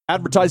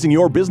Advertising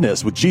your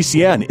business with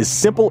GCN is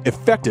simple,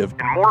 effective,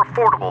 and more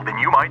affordable than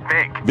you might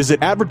think.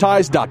 Visit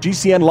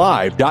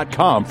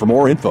advertise.gcnlive.com for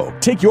more info.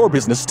 Take your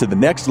business to the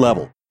next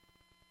level.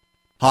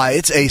 Hi,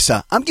 it's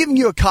Asa. I'm giving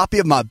you a copy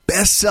of my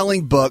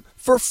best-selling book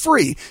for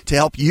free to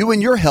help you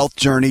in your health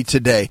journey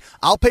today.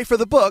 I'll pay for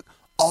the book.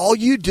 All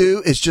you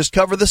do is just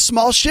cover the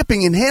small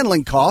shipping and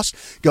handling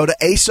costs. Go to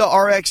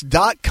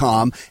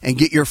AsaRx.com and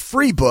get your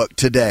free book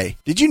today.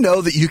 Did you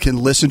know that you can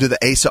listen to the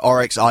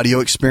AsaRx audio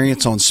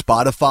experience on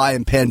Spotify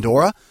and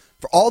Pandora?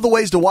 For all the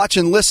ways to watch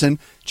and listen,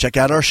 check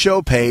out our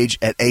show page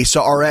at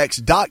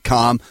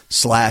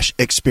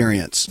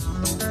AsaRx.com/experience.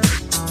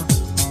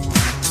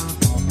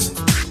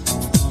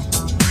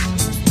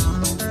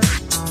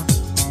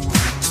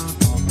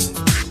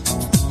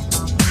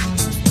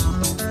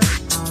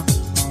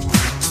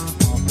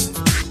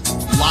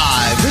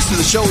 This is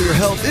the show where your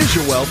health is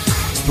your wealth.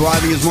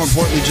 Thriving is more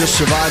important than just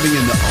surviving,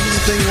 and the only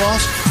thing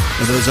lost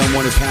are those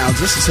unwanted pounds.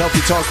 This is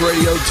Healthy Talk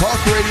Radio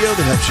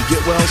that helps you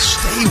get well,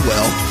 stay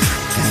well,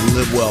 and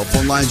live well.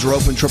 Phone lines are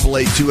open,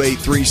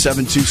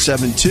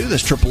 888-283-7272.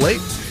 That's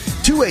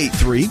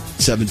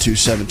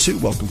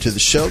 888-283-7272. Welcome to the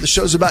show. The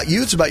show's about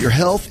you. It's about your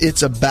health.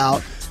 It's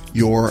about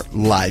your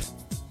life.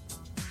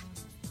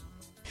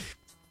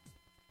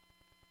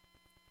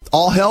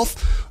 All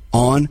health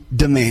on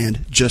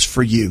demand, just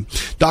for you.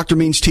 Dr.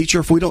 Means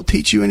Teacher. If we don't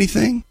teach you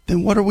anything,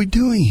 then what are we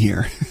doing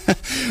here?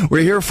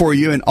 We're here for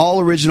you, and all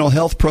original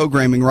health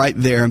programming right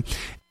there.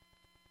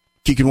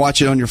 You can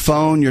watch it on your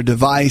phone, your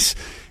device,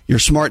 your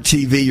smart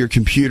TV, your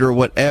computer,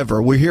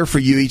 whatever. We're here for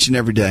you each and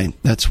every day.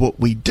 That's what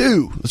we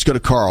do. Let's go to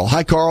Carl.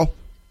 Hi, Carl.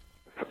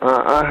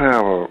 I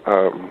have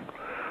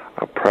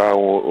a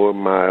problem with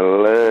my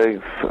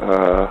legs.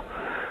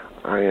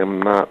 I am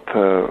not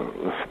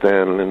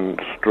standing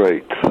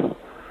straight.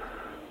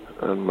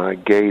 And my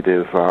gait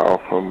is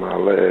off on my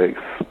legs.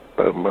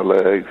 I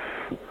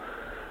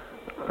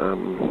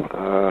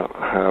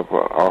have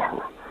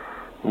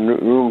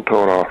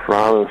rheumatoid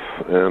arthritis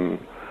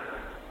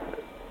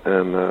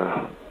and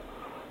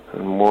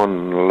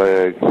one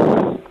leg,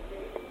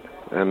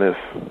 and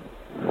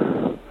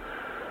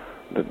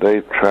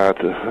they try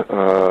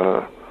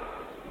to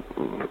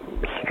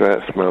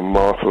stretch my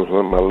muscles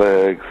in my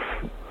legs,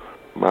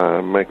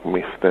 make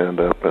me stand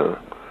up,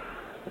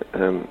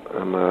 and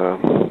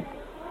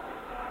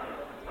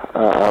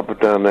I've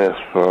done this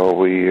for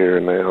over a year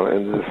now,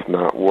 and it's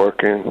not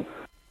working.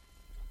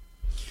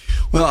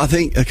 Well, I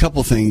think a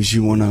couple of things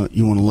you want to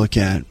look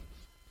at.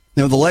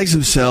 Now, the legs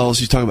themselves,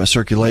 you talk about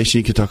circulation,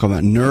 you can talk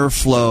about nerve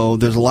flow.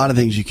 There's a lot of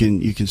things you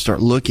can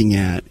start looking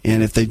at.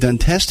 And if they've done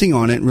testing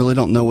on it and really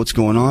don't know what's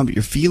going on, but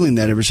you're feeling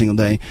that every single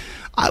day,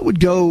 I would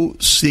go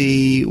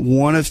see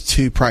one of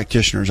two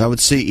practitioners. I would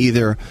see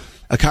either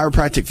a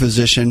chiropractic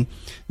physician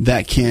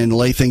that can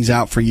lay things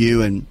out for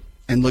you and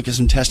look at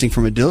some testing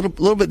from a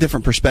little bit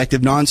different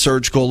perspective,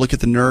 non-surgical, look at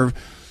the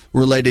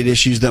nerve-related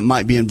issues that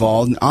might be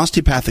involved. And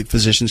osteopathic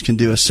physicians can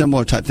do a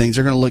similar type things.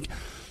 They're going to look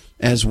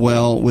as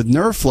well with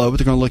nerve flow, but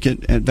they're going to look at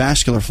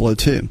vascular flow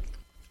too.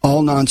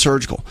 All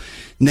non-surgical.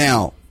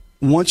 Now,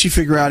 once you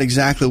figure out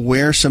exactly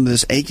where some of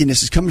this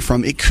achiness is coming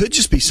from, it could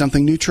just be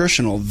something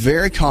nutritional.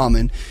 Very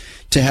common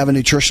to have a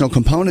nutritional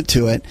component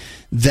to it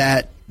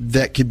that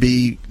could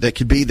be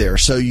there.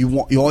 So you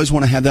always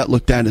want to have that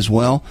looked at as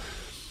well.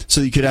 So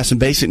you could have some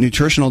basic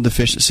nutritional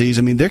deficiencies.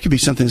 I mean, there could be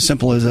something as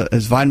simple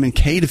as vitamin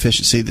K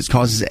deficiency that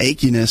causes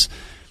achiness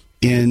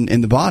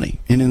in the body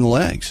and in the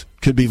legs.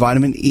 Could be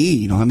vitamin E.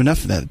 You don't have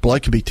enough of that.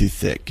 Blood could be too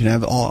thick. Could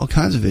have all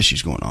kinds of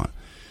issues going on.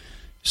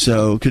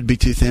 So it could be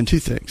too thin, too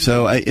thick.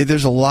 So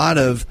there's a lot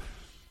of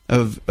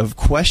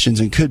questions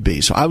and could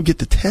be. So I would get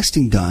the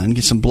testing done,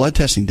 get some blood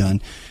testing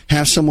done,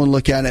 have someone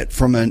look at it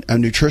from a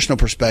nutritional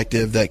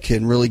perspective that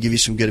can really give you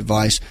some good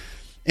advice.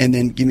 And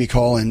then give me a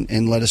call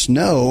and let us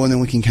know, and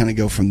then we can kind of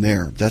go from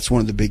there. That's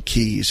one of the big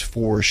keys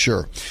for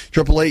sure.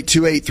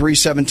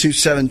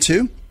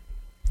 888-283-7272.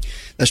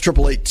 That's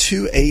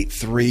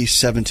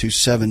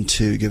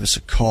 888-283-7272. Give us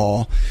a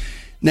call.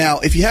 Now,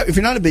 if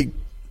you're not a big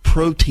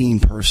protein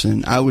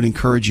person, I would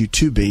encourage you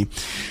to be.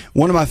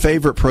 One of my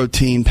favorite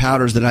protein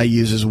powders that I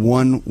use is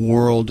One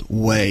World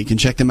Whey. You can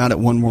check them out at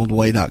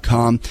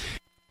oneworldwhey.com.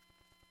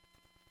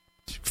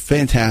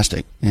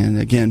 Fantastic. And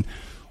again,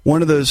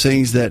 one of those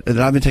things that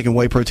I've been taking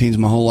whey proteins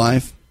my whole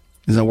life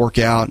as I work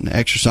out and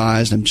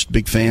exercise. I'm just a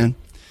big fan.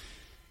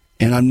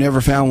 And I've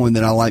never found one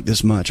that I like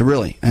this much,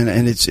 really.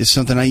 And it's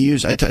something I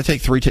use. I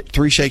take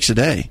three shakes a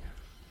day.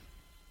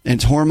 And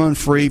it's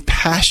hormone-free,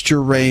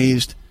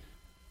 pasture-raised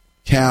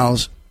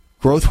cows,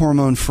 growth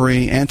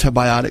hormone-free,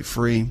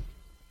 antibiotic-free.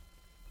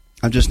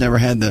 I've just never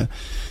had the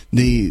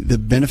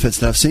benefits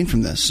that I've seen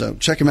from this. So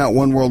check them out,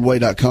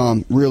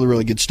 oneworldwhey.com. Really,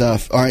 really good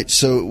stuff. All right,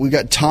 so we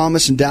got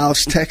Thomas in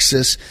Dallas,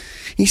 Texas.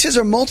 He says,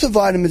 are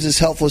multivitamins as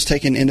helpful as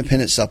taking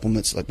independent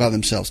supplements like by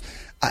themselves?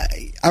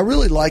 I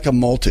really like a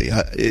multi.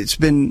 It's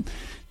been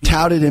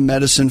touted in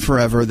medicine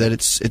forever that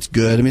it's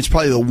good. I mean, it's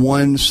probably the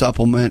one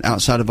supplement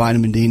outside of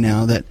vitamin D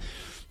now that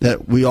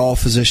we all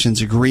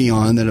physicians agree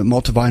on, that a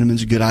multivitamin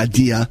is a good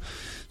idea.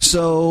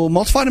 So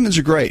multivitamins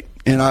are great.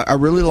 And I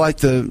really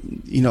like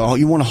you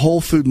want a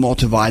whole food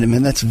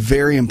multivitamin. That's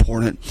very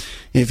important.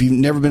 If you've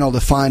never been able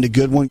to find a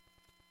good one,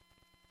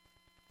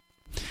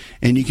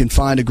 and you can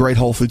find a great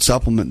whole food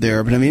supplement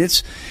there. But I mean,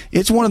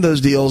 it's one of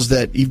those deals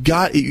that you've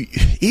got,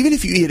 even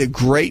if you eat a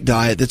great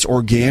diet that's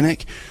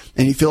organic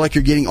and you feel like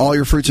you're getting all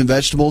your fruits and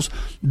vegetables,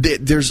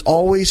 there's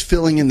always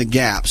filling in the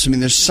gaps. I mean,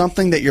 there's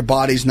something that your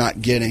body's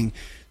not getting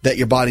that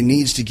your body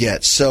needs to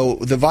get. So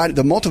the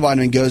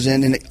multivitamin goes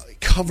in and it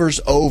covers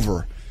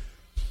over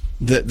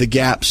the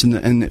gaps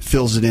and it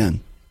fills it in.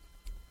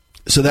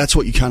 So that's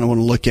what you kind of want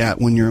to look at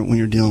when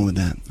you're dealing with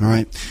that. All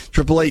right.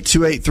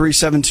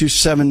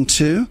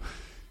 888-283-7272.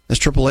 That's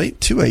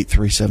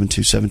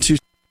 888-283-7272.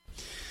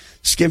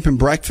 Skipping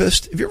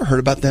breakfast. Have you ever heard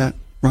about that?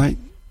 Right?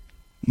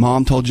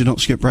 Mom told you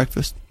don't skip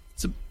breakfast.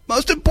 It's the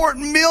most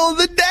important meal of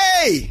the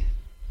day.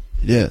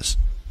 It is.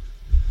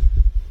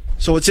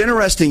 So what's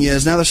interesting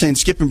is now they're saying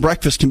skipping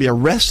breakfast can be a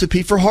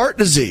recipe for heart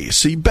disease.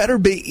 So you better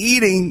be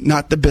eating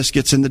not the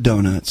biscuits and the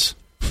donuts.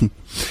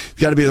 It's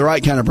got to be the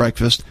right kind of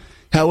breakfast.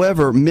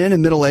 However, men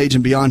in middle age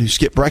and beyond who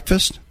skip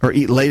breakfast or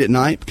eat late at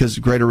night because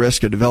of greater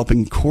risk of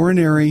developing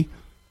coronary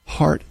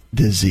heart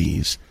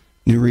disease.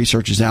 New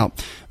research is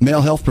out.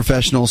 Male health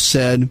professionals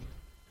said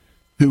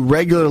who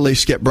regularly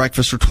skip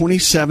breakfast were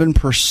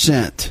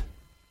 27%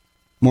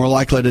 more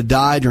likely to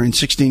die during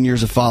 16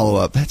 years of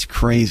follow-up. That's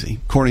crazy.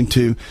 According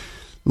to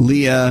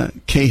Leah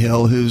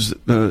Cahill, who's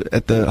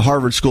at the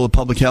Harvard School of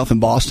Public Health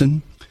in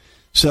Boston.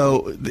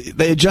 So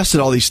they adjusted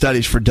all these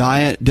studies for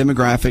diet,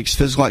 demographics,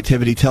 physical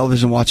activity,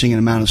 television watching, and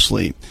amount of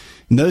sleep.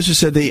 And those who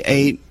said they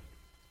ate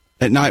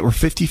at night were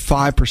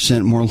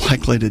 55% more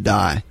likely to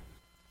die.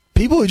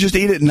 People who just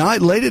eat at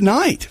night, late at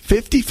night,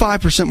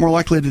 55% more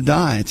likely to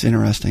die. It's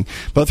interesting.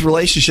 Both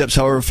relationships,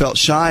 however, felt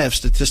shy of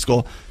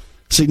statistical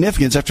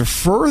significance after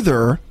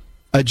further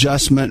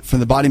adjustment from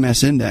the body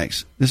mass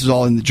index. This is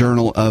all in the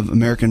Journal of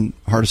American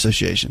Heart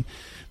Association.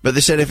 But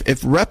they said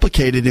if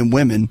replicated in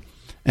women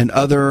and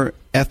other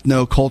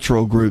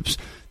ethnocultural groups,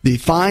 the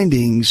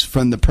findings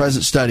from the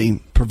present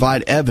study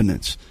provide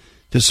evidence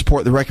to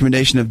support the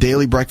recommendation of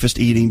daily breakfast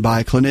eating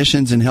by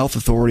clinicians and health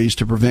authorities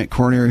to prevent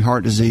coronary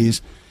heart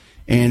disease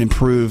and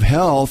improve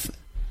health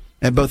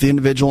at both the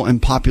individual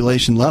and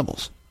population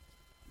levels.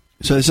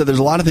 So they said there's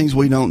a lot of things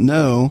we don't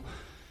know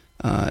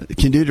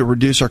can do to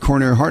reduce our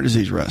coronary heart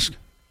disease risk.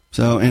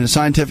 So in a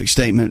scientific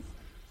statement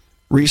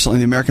recently,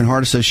 the American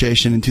Heart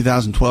Association in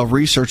 2012,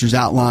 researchers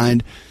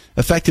outlined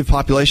effective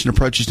population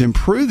approaches to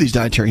improve these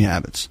dietary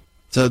habits.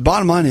 So the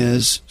bottom line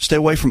is stay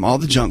away from all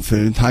the junk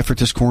food, high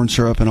fructose corn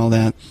syrup and all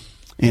that,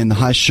 and the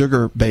high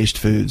sugar-based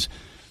foods.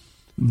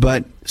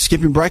 But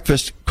skipping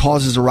breakfast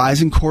causes a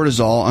rise in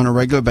cortisol on a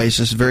regular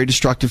basis, very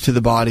destructive to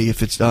the body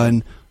if it's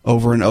done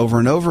over and over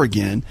and over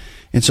again.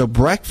 And so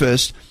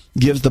breakfast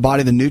gives the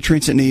body the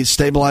nutrients it needs,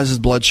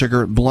 stabilizes blood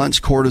sugar,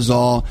 blunts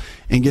cortisol,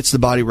 and gets the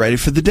body ready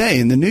for the day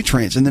and the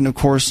nutrients. And then, of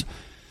course,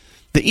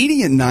 the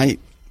eating at night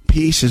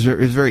piece is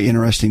very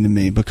interesting to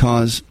me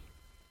because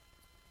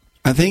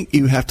I think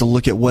you have to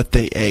look at what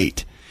they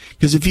ate.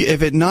 Because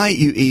if at night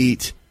you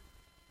eat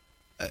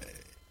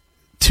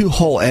 2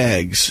 whole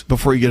eggs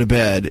before you go to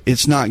bed,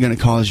 it's not going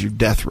to cause you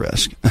death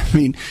risk. I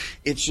mean,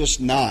 it's just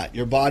not.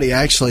 Your body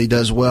actually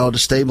does well to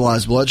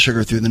stabilize blood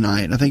sugar through the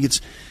night. I think it's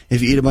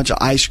if you eat a bunch of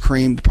ice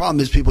cream. The problem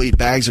is people eat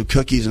bags of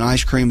cookies and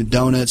ice cream and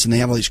donuts, and they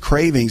have all these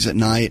cravings at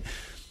night,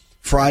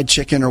 fried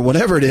chicken or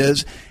whatever it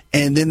is,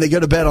 and then they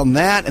go to bed on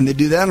that, and they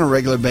do that on a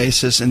regular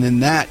basis, and then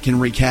that can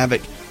wreak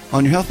havoc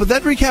on your health. But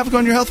that'd wreak havoc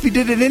on your health if you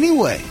did it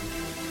anyway.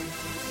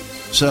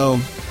 So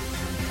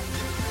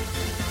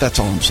that's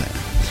all I'm saying.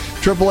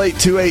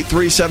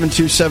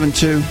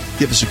 888-283-7272.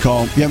 Give us a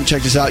call. If you haven't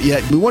checked us out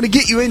yet, we want to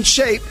get you in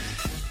shape.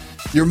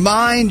 Your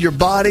mind, your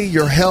body,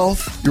 your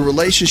health, your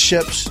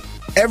relationships,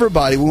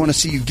 everybody. We want to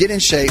see you get in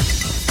shape,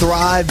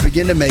 thrive,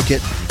 begin to make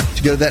it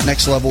to go to that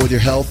next level with your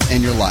health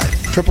and your life.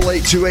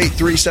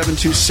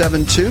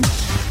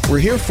 888-283-7272. We're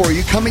here for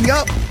you. Coming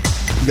up,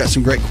 we've got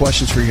some great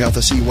questions for your health.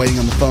 I see you waiting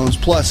on the phones.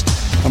 Plus,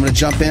 I'm going to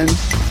jump in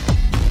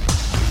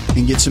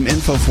and get some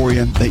info for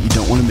you that you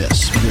don't want to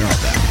miss. We'll be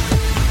right back.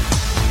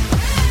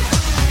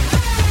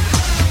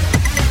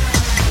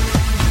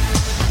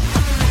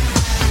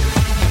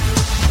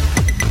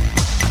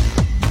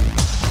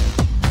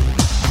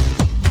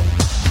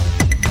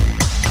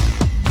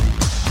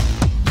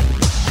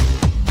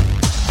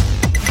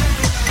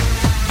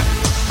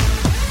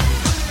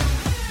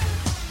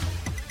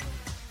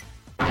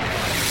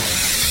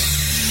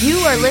 You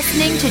are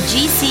listening to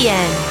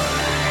GCN.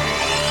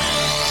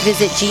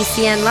 Visit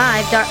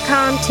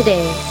GCNlive.com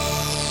today.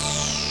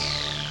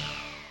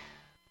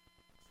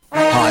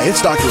 Hi,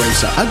 it's Dr.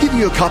 Asa. I'm giving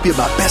you a copy of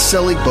my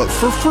best-selling book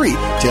for free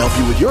to help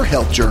you with your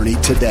health journey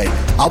today.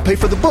 I'll pay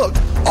for the book.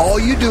 All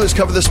you do is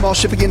cover the small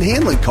shipping and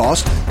handling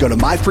costs. Go to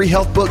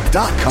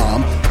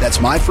myfreehealthbook.com. That's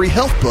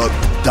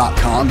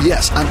myfreehealthbook.com.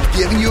 Yes, I'm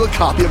giving you a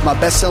copy of my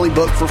best-selling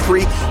book for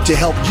free to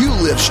help you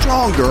live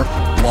stronger,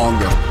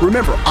 longer.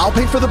 Remember, I'll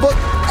pay for the book.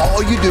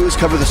 All you do is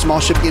cover the small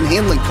shipping and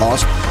handling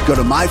costs. Go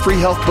to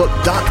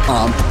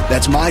myfreehealthbook.com.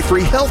 That's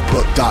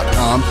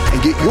myfreehealthbook.com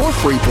and get your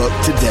free book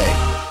today.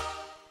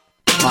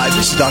 Hi,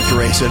 this is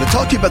Dr. Asa to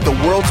talk to you about the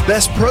world's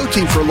best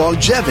protein for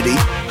longevity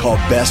called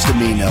Best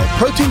Amino.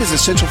 Protein is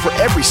essential for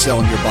every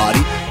cell in your body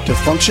to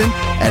function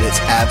at its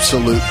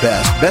absolute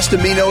best. Best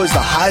Amino is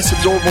the highest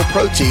absorbable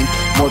protein,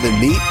 more than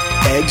meat,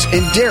 eggs,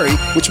 and dairy,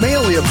 which may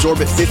only absorb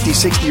at 50,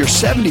 60, or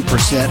 70%.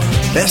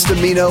 Best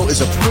Amino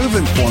is a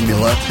proven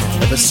formula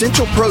of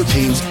essential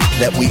proteins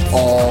that we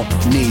all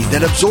need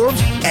that absorbs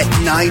at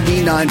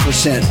 99%.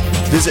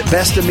 Visit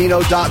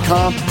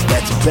bestamino.com.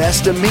 That's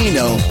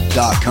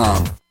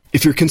bestamino.com.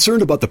 If you're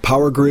concerned about the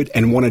power grid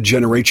and want to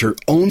generate your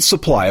own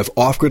supply of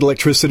off-grid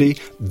electricity,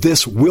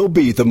 this will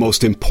be the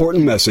most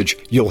important message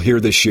you'll hear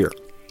this year.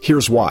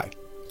 Here's why.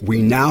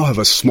 We now have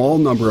a small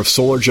number of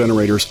solar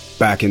generators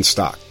back in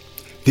stock.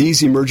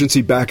 These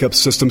emergency backup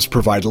systems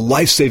provide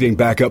life-saving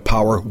backup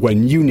power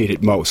when you need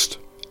it most.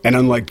 And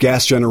unlike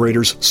gas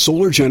generators,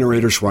 solar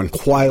generators run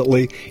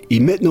quietly,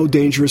 emit no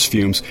dangerous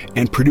fumes,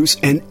 and produce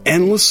an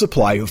endless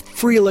supply of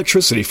free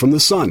electricity from the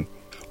sun.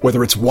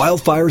 Whether it's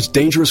wildfires,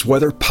 dangerous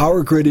weather,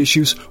 power grid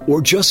issues,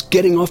 or just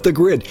getting off the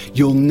grid,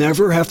 you'll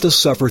never have to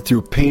suffer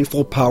through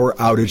painful power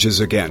outages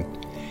again.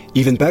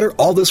 Even better,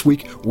 all this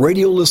week,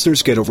 radio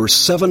listeners get over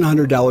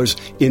 $700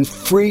 in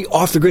free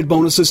off-the-grid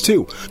bonuses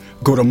too.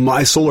 Go to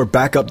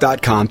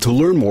mysolarbackup.com to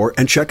learn more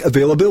and check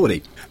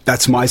availability.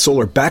 That's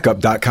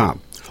mysolarbackup.com.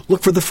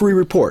 Look for the free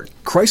report,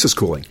 Crisis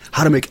Cooling,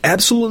 how to make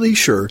absolutely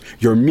sure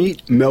your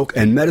meat, milk,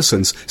 and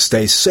medicines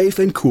stay safe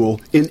and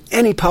cool in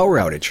any power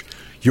outage.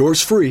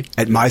 Yours free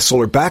at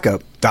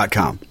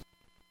mysolarbackup.com.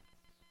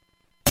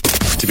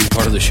 To be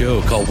part of the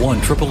show, call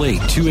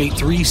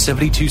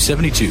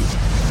 1-888-283-7272.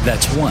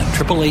 That's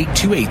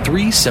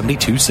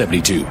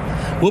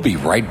 1-888-283-7272. We'll be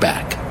right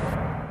back.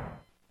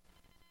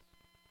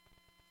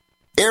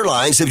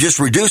 Airlines have just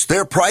reduced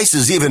their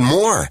prices even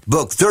more.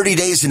 Book 30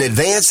 days in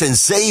advance and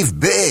save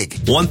big.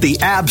 Want the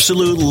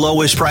absolute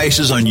lowest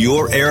prices on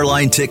your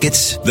airline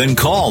tickets? Then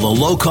call the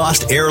Low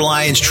Cost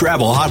Airlines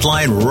Travel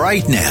Hotline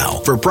right now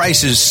for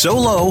prices so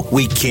low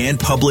we can't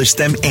publish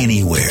them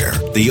anywhere.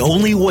 The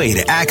only way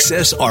to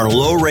access our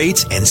low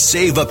rates and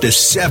save up to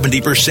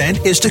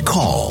 70% is to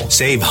call.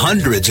 Save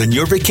hundreds on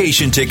your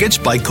vacation tickets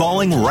by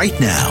calling right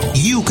now.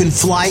 You can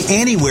fly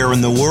anywhere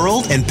in the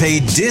world and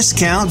pay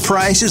discount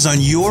prices on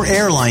your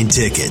airline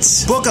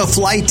tickets. Book a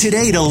flight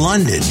today to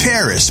London,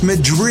 Paris,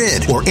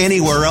 Madrid, or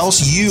anywhere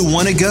else you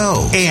want to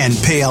go and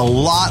pay a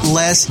lot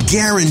less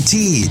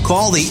guaranteed.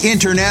 Call the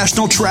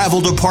International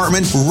Travel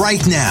Department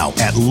right now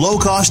at Low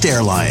Cost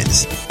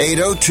Airlines.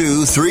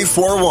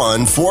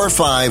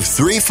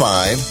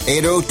 802-341-4535.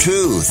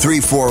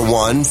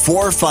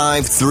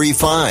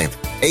 802-341-4535.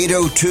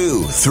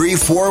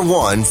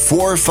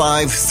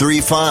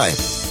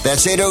 802-341-4535.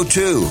 That's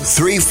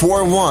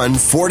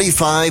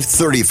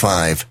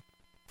 802-341-4535.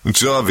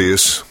 It's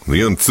obvious.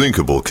 The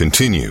unthinkable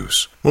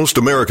continues. Most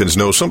Americans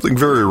know something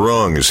very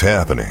wrong is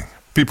happening.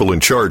 People in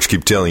charge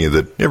keep telling you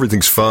that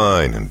everything's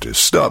fine and to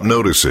stop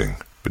noticing.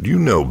 But you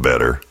know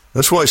better.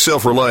 That's why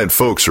self-reliant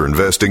folks are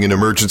investing in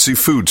emergency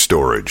food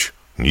storage.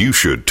 And you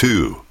should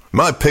too.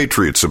 My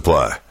Patriot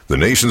Supply, the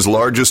nation's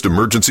largest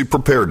emergency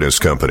preparedness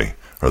company,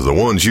 are the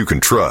ones you can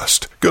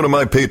trust. Go to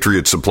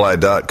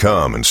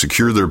MyPatriotSupply.com and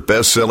secure their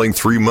best-selling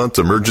 3-month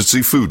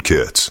emergency food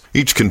kits.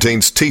 Each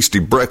contains tasty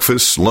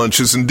breakfasts,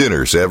 lunches, and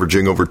dinners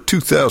averaging over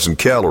 2,000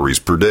 calories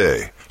per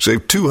day.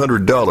 Save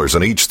 $200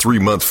 on each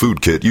 3-month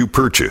food kit you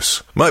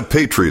purchase. My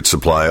Patriot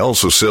Supply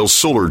also sells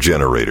solar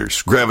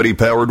generators,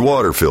 gravity-powered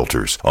water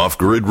filters,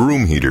 off-grid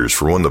room heaters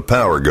for when the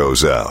power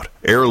goes out,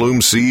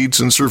 heirloom seeds,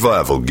 and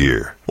survival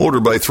gear. Order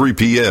by 3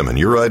 p.m. and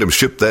your items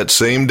ship that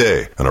same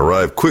day and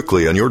arrive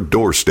quickly on your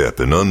doorstep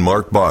in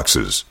unmarked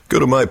boxes. Go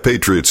to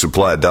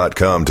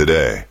MyPatriotSupply.com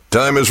today.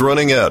 Time is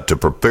running out to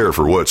prepare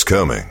for what's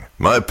coming.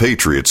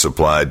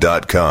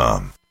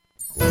 MyPatriotSupply.com.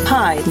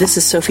 Hi, this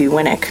is Sophie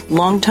Winnick,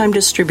 longtime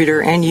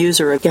distributor and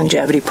user of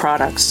Youngevity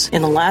products.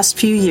 In the last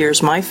few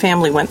years, my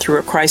family went through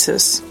a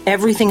crisis.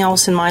 Everything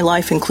else in my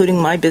life, including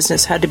my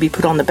business, had to be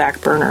put on the back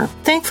burner.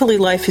 Thankfully,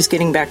 life is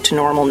getting back to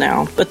normal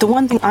now. But the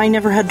one thing I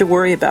never had to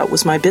worry about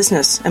was my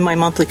business and my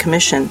monthly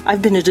commission.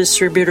 I've been a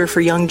distributor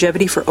for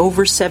Youngevity for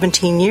over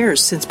 17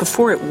 years, since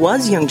before it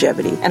was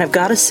Youngevity. And I've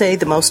got to say,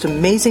 the most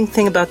amazing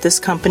thing about this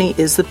company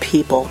is the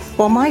people.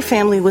 While my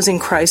family was in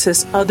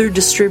crisis, other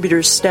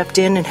distributors stepped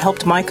in and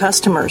helped my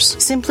customers,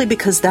 simply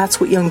because that's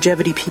what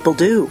Youngevity people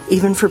do,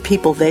 even for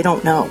people they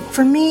don't know.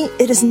 For me,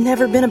 it has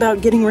never been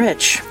about getting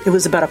rich. It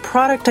was about a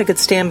product I could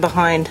stand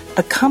behind,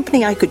 a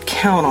company I could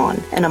count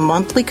on, and a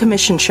monthly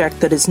commission check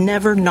that has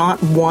never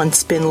not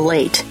once been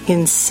late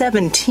in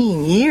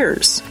 17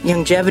 years.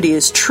 Youngevity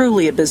is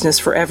truly a business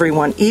for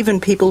everyone, even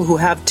people who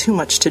have too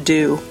much to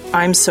do.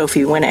 I'm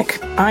Sophie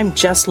Winnick. I'm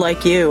just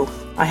like you.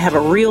 I have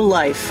a real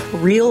life,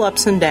 real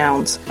ups and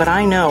downs, but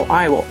I know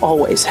I will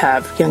always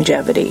have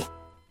Youngevity.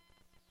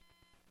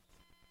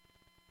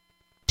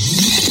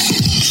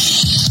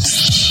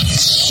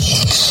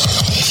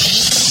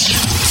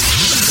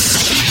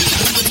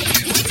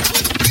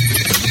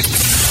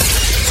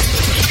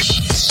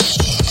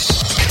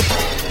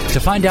 To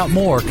find out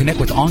more,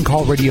 connect with On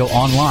Call Radio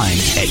online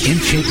at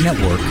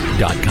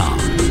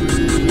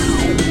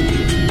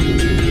InShapeNetwork.com.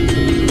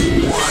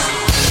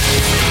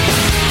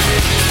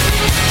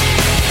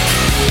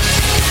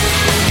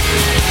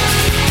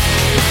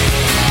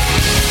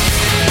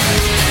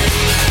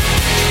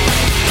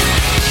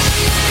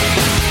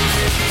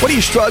 What are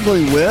you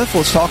struggling with?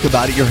 Let's talk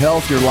about it. Your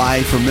health, your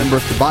life. Remember,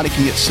 if the body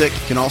can get sick,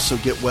 it can also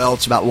get well.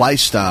 It's about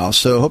lifestyle.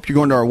 So I hope you're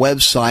going to our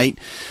website,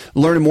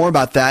 learning more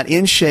about that.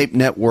 InShape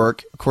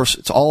Network. Of course,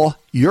 it's all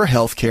your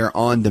health care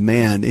on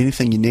demand.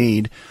 Anything you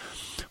need.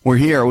 We're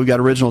here. We've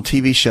got original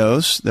TV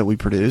shows that we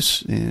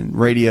produce and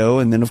radio.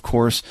 And then, of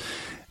course,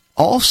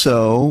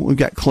 also, we've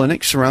got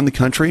clinics around the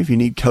country. If you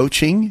need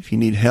coaching, if you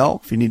need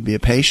help, if you need to be a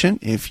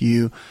patient, if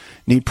you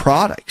need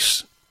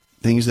products,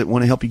 things that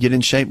want to help you get in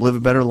shape, live a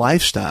better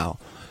lifestyle.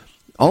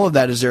 All of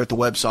that is there at the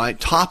website.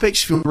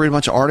 Topics, if you want to read a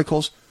bunch of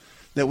articles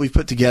that we've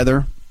put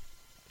together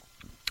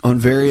on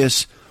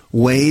various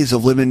ways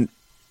of living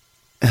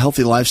a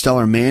healthy lifestyle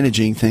or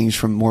managing things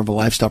from more of a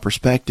lifestyle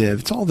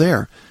perspective, it's all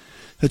there.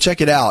 So check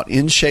it out,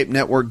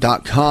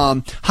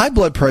 InShapeNetwork.com. High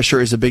blood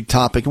pressure is a big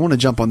topic. I want to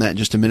jump on that in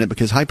just a minute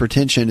because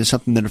hypertension is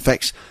something that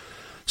affects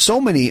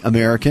so many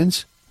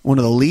Americans, one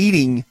of the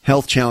leading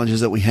health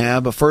challenges that we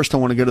have. But first, I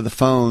want to go to the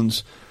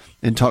phones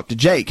and talk to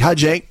Jake. Hi,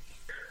 Jake.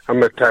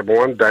 I'm a type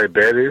 1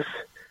 diabetes,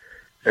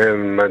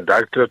 and my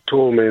doctor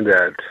told me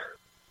that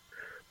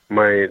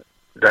my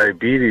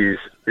diabetes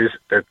is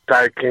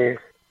attacking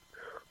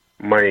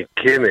my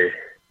kidney,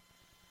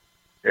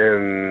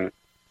 and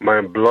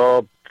my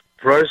blood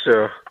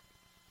pressure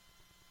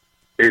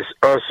is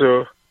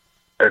also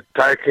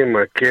attacking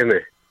my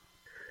kidney.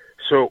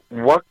 So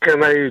what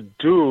can I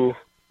do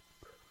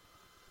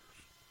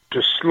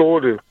to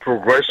slow the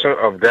progression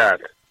of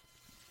that?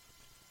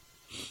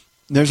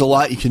 There's a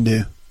lot you can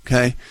do,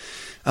 okay?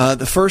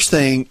 The first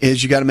thing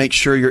is you got to make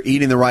sure you're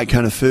eating the right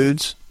kind of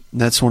foods.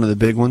 That's one of the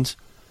big ones.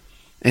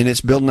 And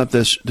it's building up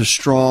the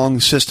strong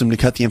system to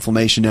cut the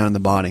inflammation down in the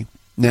body.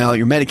 Now,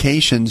 your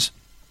medications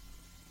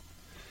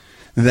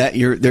that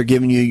they're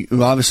giving you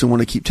obviously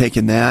want to keep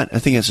taking that. I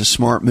think that's a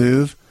smart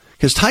move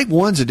because type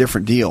 1's a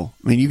different deal.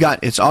 I mean,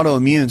 it's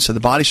autoimmune, so the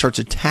body starts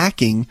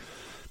attacking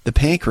the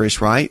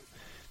pancreas, right?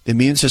 The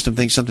immune system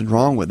thinks something's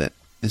wrong with it,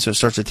 and so it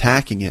starts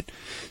attacking it.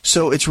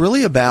 So it's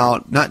really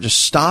about not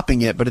just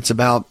stopping it, but it's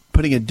about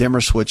putting a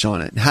dimmer switch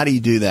on it. And how do you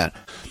do that?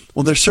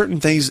 Well, there's certain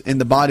things in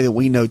the body that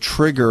we know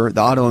trigger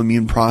the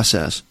autoimmune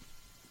process.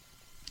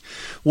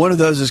 One of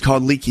those is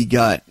called leaky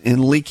gut,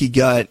 and leaky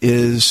gut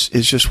is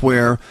just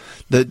where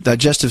the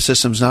digestive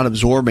system's not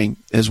absorbing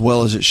as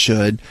well as it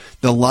should.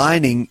 The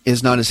lining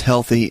is not as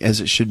healthy as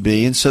it should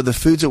be, and so the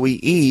foods that we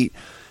eat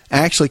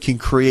actually can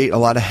create a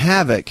lot of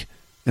havoc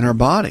in our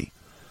body.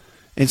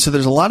 And so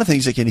there's a lot of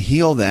things that can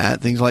heal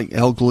that, things like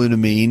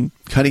L-glutamine,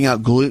 cutting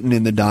out gluten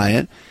in the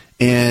diet,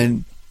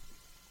 and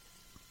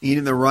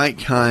eating the right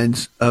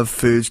kinds of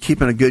foods,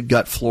 keeping a good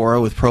gut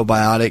flora with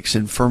probiotics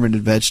and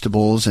fermented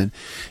vegetables, and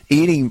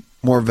eating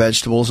more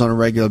vegetables on a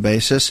regular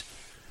basis.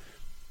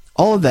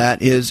 All of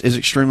that is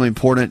extremely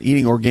important.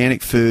 Eating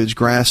organic foods,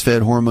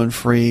 grass-fed,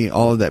 hormone-free,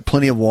 all of that,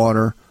 plenty of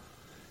water.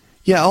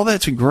 Yeah, all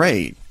that's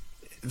great.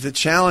 The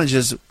challenge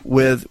is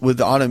with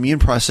the autoimmune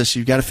process,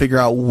 you've got to figure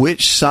out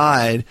which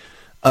side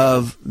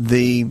of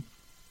the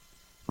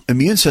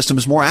immune system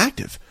is more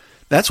active.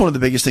 That's one of the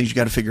biggest things you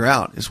got to figure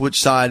out is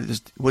which side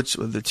is which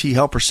of the T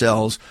helper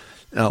cells,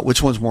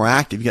 which one's more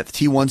active. You got the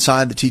T1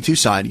 side, the T2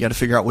 side. You got to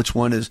figure out which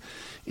one is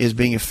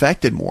being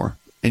affected more,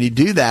 and you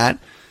do that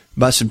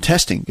by some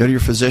testing. Go to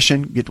your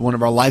physician, get to one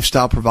of our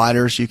lifestyle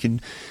providers. You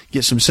can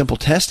get some simple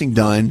testing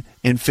done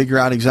and figure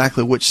out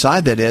exactly which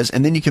side that is,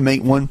 and then you can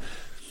make one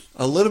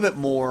a little bit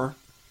more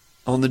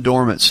on the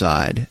dormant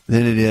side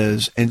than it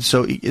is. And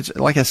so it's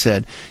like I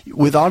said,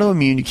 with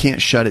autoimmune, you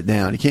can't shut it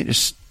down. You can't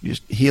just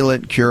heal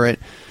it, cure it.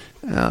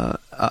 I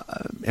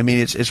mean,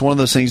 it's one of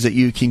those things that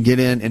you can get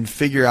in and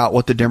figure out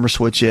what the dimmer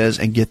switch is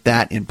and get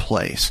that in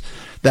place.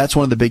 That's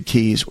one of the big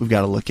keys we've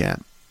got to look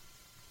at.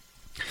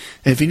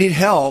 And if you need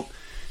help,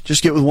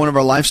 just get with one of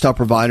our lifestyle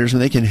providers,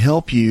 and they can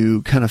help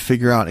you kind of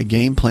figure out a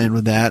game plan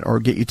with that, or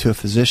get you to a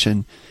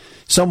physician,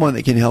 someone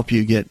that can help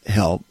you get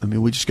help. I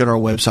mean, we just go to our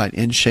website,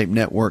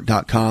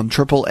 InShapeNetwork.com,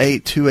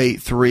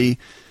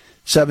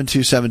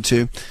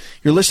 888-283-7272.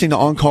 You're listening to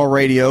On Call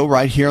Radio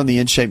right here on the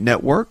InShape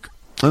Network.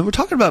 And we're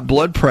talking about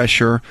blood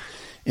pressure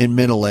in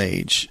middle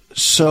age.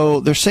 So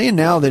they're saying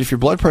now that if your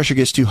blood pressure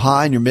gets too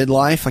high in your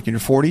midlife, like in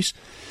your 40s,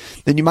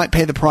 then you might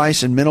pay the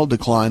price in mental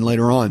decline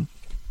later on.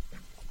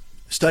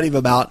 A study of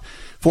about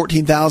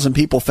 14,000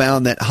 people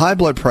found that high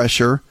blood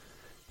pressure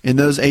in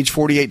those aged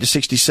 48 to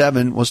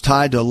 67 was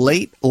tied to a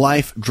late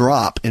life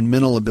drop in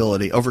mental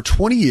ability. Over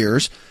 20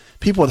 years,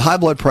 people with high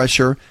blood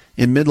pressure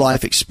in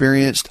midlife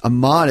experienced a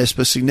modest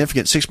but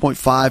significant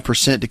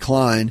 6.5%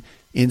 decline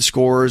in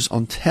scores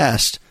on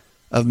tests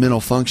of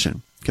mental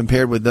function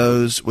compared with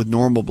those with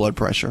normal blood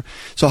pressure.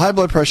 So high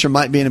blood pressure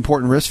might be an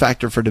important risk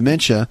factor for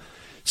dementia.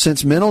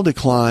 Since mental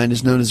decline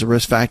is known as a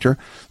risk factor,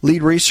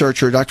 lead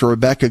researcher Dr.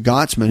 Rebecca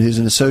Gottsman, who's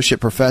an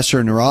associate professor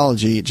in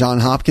neurology at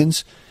Johns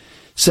Hopkins,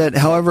 said,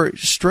 however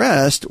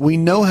stressed, we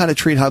know how to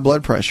treat high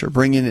blood pressure.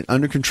 Bringing it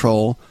under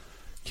control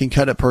can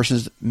cut a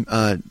person's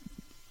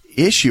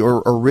issue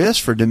or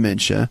risk for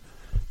dementia.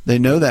 They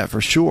know that for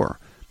sure.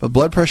 But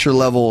blood pressure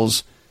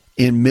levels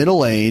in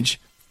middle age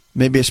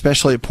may be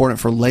especially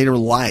important for later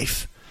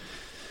life.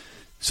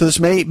 So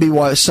this may be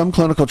why some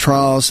clinical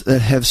trials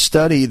that have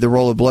studied the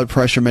role of blood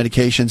pressure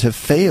medications have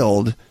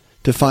failed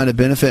to find a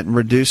benefit in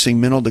reducing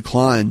mental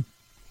decline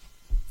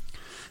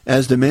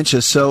as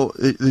dementia. So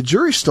the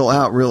jury's still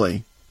out,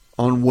 really,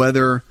 on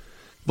whether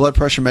blood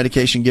pressure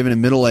medication given in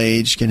middle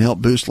age can help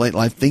boost late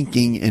life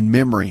thinking and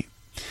memory.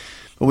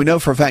 But we know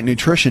for a fact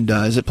nutrition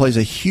does. It plays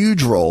a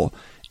huge role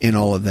in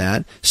all of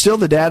that. Still,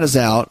 the data's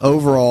out.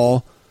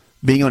 Overall,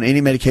 being on any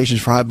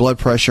medications for high blood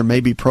pressure may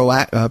be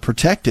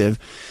protective.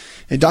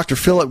 And Dr.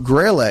 Philip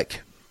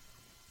Grelick,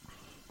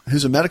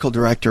 who's a medical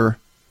director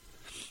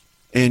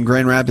in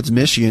Grand Rapids,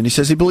 Michigan, he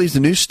says he believes the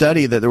new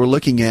study that they were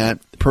looking at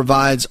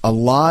provides a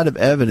lot of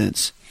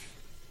evidence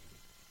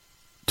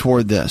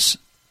toward this.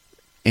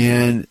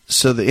 And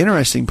so the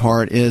interesting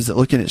part is that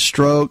looking at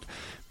stroke,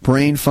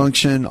 brain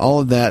function, all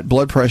of that,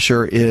 blood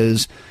pressure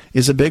is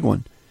a big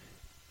one.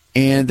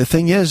 And the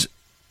thing is,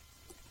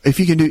 if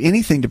you can do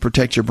anything to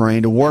protect your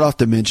brain, to ward off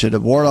dementia,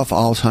 to ward off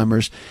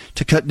Alzheimer's,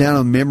 to cut down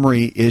on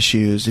memory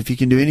issues, if you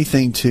can do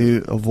anything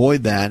to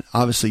avoid that,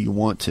 obviously you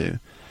want to.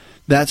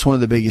 That's one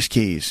of the biggest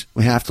keys.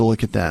 We have to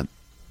look at that.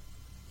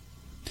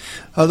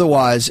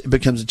 Otherwise, it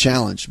becomes a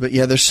challenge. But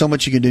yeah, there's so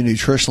much you can do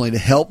nutritionally to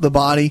help the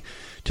body,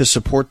 to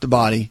support the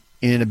body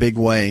in a big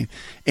way.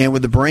 And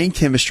with the brain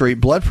chemistry,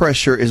 blood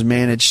pressure is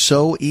managed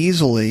so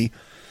easily.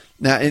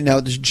 Now,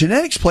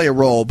 genetics play a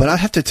role, but I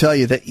have to tell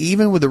you that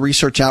even with the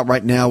research out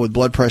right now with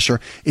blood pressure,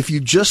 if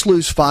you just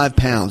lose 5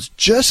 pounds,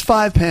 just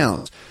 5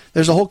 pounds,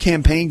 there's a whole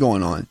campaign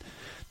going on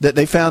that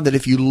they found that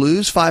if you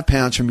lose 5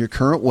 pounds from your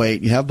current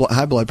weight, you have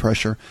high blood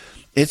pressure,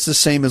 it's the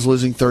same as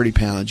losing 30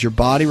 pounds. Your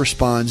body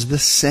responds the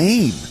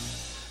same.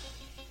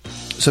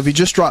 So if you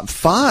just drop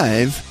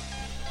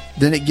 5,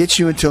 then it gets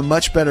you into a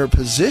much better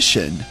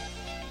position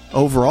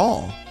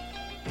overall.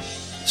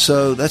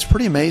 So that's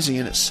pretty amazing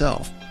in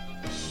itself.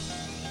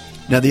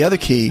 Now, the other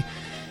key,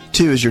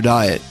 too, is your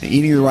diet.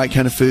 Eating the right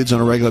kind of foods on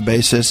a regular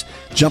basis,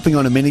 jumping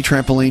on a mini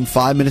trampoline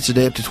 5 minutes a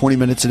day up to 20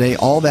 minutes a day,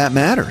 all that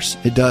matters.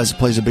 It does. It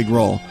plays a big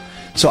role.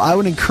 So I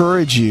would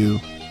encourage you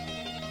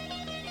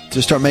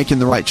to start making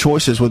the right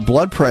choices. With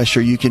blood pressure,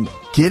 you can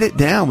get it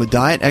down with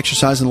diet,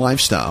 exercise, and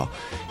lifestyle.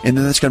 And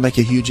then that's going to make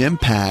a huge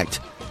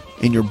impact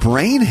in your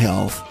brain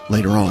health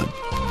later on.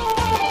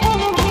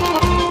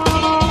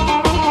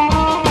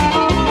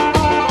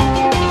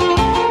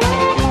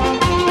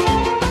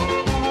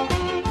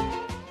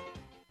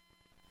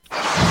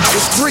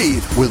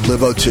 Breathe with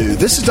LiveO2.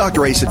 This is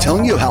Dr. Asa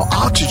telling you how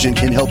oxygen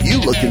can help you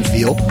look and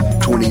feel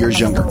 20 years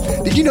younger.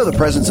 Did you know the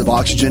presence of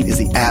oxygen is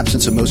the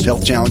absence of most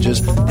health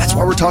challenges? That's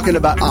why we're talking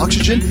about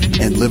oxygen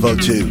and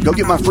LiveO2. Go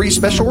get my free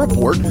special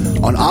report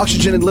on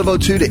oxygen and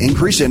LiveO2 to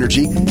increase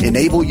energy,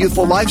 enable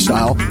youthful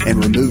lifestyle,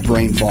 and remove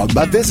brain fog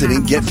by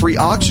visiting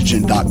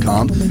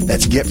GetFreeOxygen.com.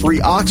 That's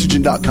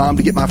GetFreeOxygen.com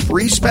to get my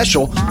free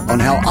special on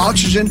how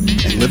oxygen and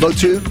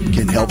LiveO2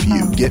 can help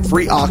you.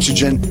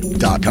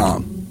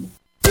 GetFreeOxygen.com.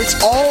 It's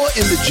all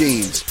in the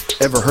genes.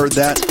 Ever heard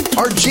that?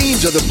 Our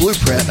genes are the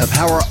blueprint of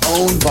how our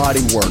own body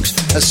works.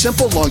 A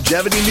simple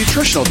longevity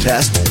nutritional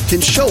test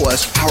can show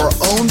us our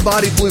own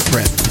body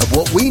blueprint of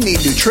what we need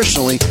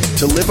nutritionally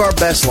to live our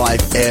best life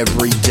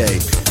every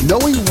day.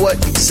 Knowing what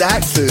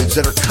exact foods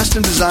that are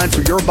custom designed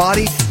for your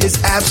body is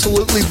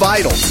absolutely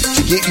vital.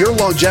 To get your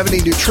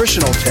longevity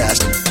nutritional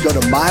test, go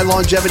to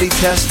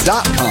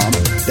mylongevitytest.com.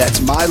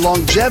 That's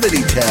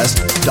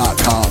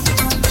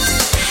mylongevitytest.com.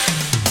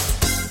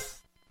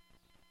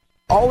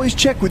 Always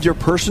check with your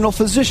personal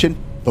physician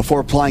before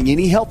applying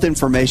any health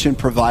information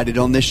provided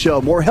on this show.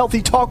 More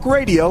Healthy Talk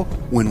Radio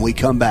when we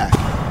come back.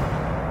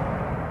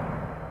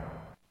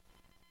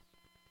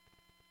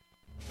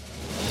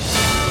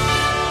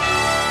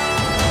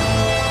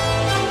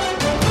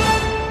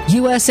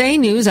 USA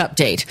News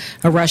Update.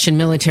 A Russian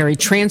military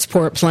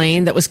transport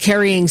plane that was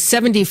carrying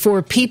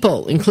 74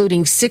 people,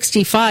 including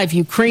 65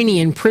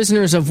 Ukrainian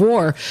prisoners of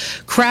war,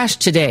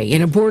 crashed today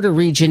in a border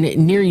region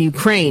near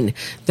Ukraine.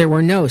 There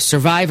were no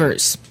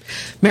survivors.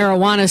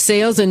 Marijuana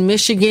sales in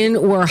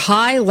Michigan were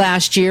high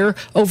last year,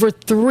 over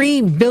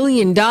 $3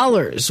 billion,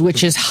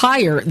 which is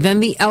higher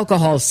than the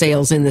alcohol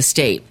sales in the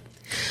state.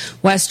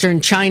 Western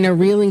China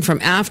reeling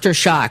from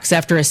aftershocks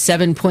after a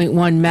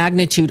 7.1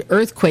 magnitude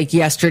earthquake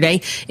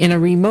yesterday in a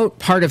remote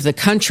part of the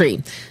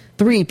country.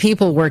 3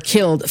 people were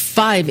killed,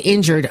 5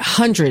 injured,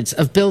 hundreds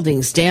of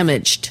buildings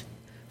damaged.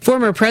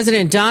 Former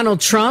President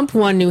Donald Trump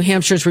won New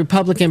Hampshire's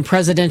Republican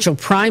presidential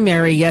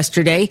primary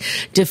yesterday,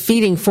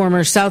 defeating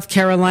former South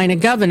Carolina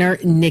Governor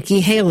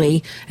Nikki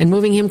Haley and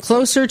moving him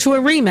closer to a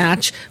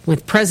rematch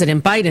with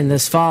President Biden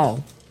this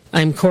fall.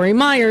 I'm Corey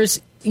Myers,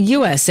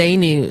 USA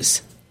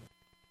News.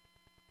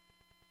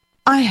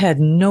 I had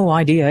no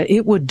idea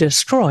it would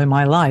destroy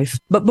my life.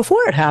 But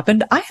before it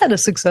happened, I had a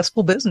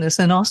successful business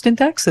in Austin,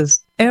 Texas.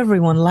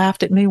 Everyone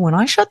laughed at me when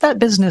I shut that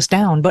business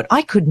down, but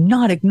I could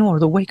not ignore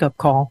the wake-up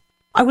call.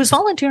 I was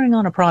volunteering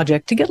on a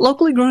project to get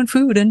locally grown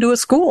food into a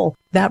school.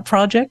 That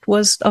project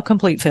was a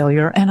complete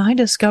failure, and I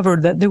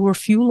discovered that there were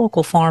few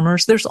local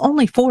farmers. There's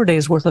only 4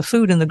 days worth of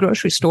food in the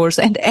grocery stores,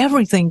 and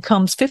everything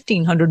comes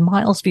 1,500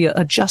 miles via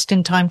a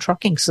just-in-time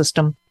trucking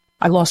system.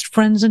 I lost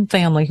friends and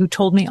family who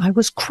told me I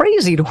was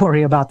crazy to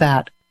worry about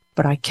that,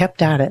 but I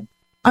kept at it.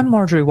 I'm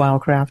Marjorie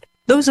Wildcraft.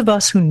 Those of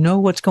us who know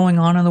what's going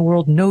on in the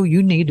world know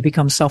you need to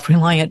become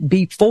self-reliant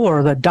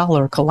before the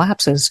dollar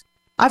collapses.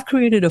 I've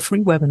created a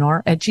free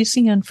webinar at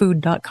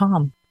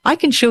gcnfood.com. I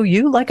can show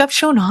you, like I've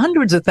shown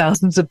hundreds of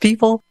thousands of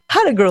people,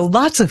 how to grow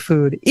lots of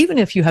food, even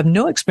if you have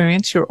no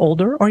experience, you're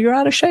older, or you're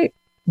out of shape.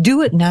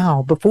 Do it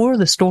now before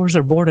the stores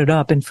are boarded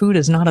up and food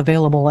is not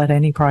available at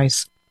any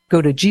price.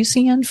 Go to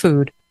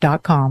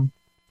gcnfood.com.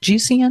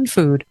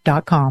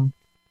 gcnfood.com.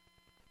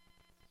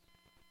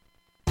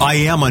 I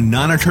am a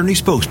non-attorney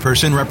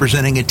spokesperson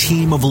representing a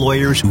team of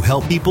lawyers who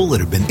help people that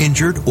have been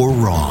injured or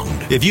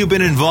wronged. If you've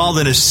been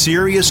involved in a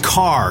serious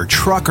car,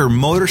 truck, or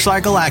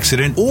motorcycle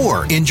accident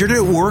or injured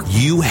at work,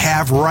 you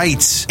have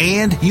rights,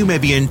 and you may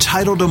be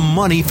entitled to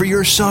money for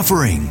your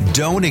suffering.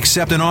 Don't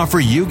accept an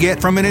offer you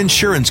get from an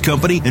insurance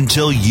company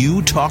until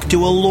you talk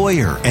to a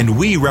lawyer. And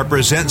we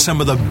represent some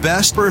of the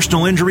best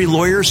personal injury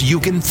lawyers you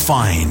can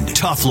find.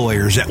 Tough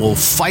lawyers that will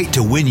fight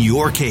to win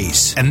your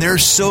case. And they're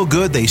so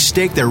good they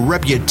stake their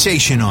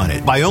reputation on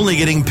it by only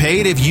getting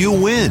paid if you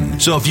win.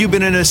 So if you've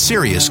been in a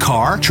serious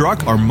car,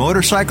 truck, or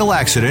motorcycle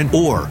accident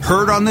or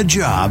hurt on the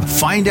job,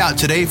 find out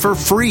today for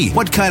free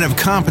what kind of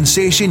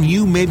compensation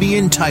you may be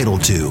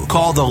entitled to.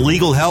 Call the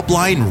legal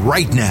helpline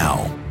right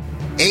now.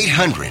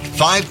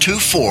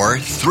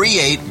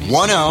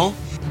 800-524-3810.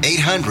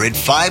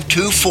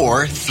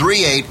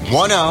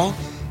 800-524-3810.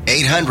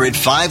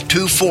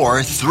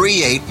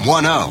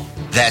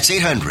 800-524-3810. That's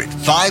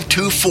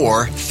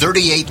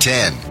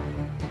 800-524-3810.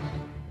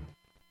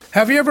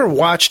 Have you ever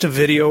watched a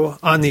video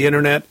on the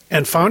internet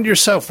and found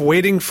yourself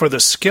waiting for the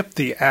skip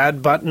the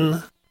ad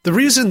button? The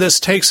reason this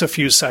takes a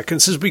few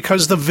seconds is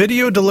because the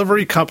video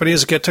delivery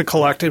companies get to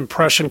collect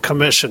impression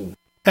commission,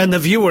 and the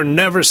viewer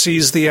never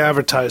sees the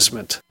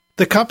advertisement.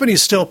 The company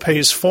still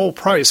pays full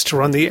price to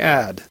run the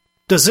ad.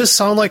 Does this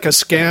sound like a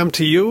scam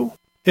to you?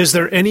 Is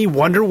there any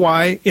wonder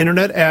why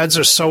internet ads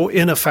are so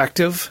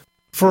ineffective?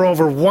 For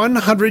over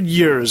 100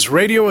 years,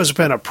 radio has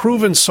been a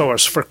proven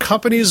source for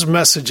companies'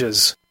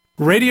 messages.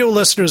 Radio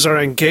listeners are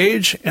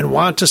engaged and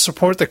want to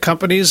support the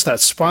companies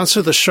that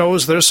sponsor the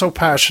shows they're so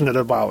passionate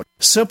about.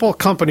 Simple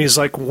companies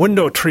like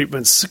window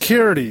treatments,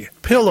 security,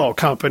 pillow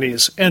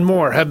companies, and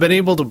more have been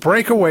able to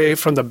break away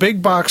from the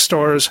big box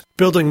stores,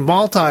 building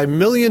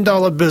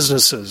multi-million-dollar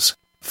businesses.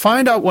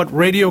 Find out what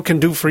radio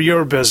can do for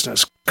your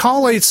business.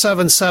 Call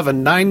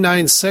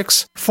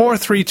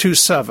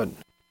 877-996-4327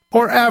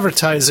 or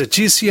advertise at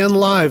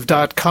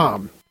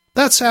gcnlive.com.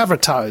 That's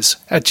advertise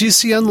at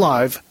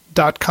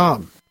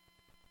gcnlive.com.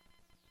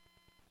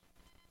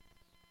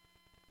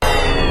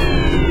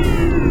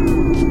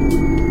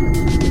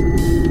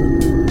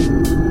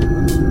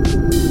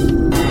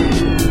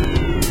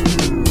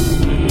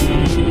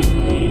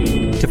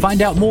 To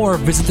find out more,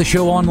 visit the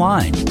show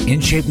online,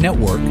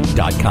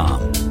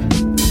 InShapeNetwork.com.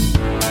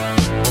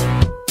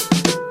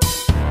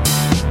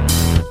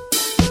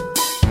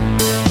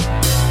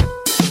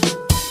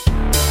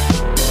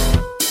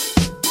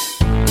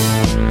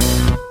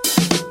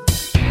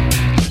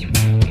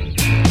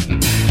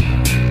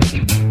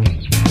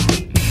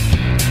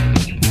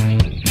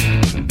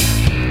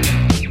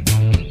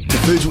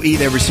 Foods we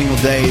eat every single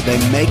day, they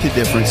make a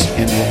difference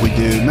in what we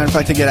do. Matter of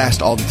fact, I get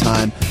asked all the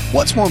time,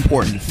 what's more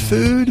important,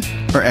 food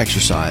or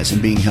exercise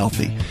and being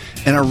healthy?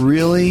 And I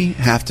really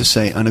have to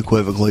say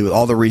unequivocally with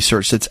all the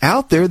research that's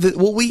out there that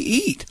what we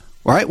eat,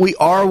 right? We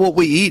are what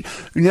we eat.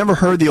 You never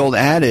heard the old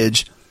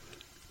adage,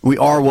 we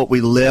are what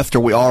we lift or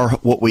we are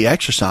what we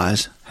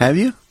exercise. Have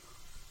you?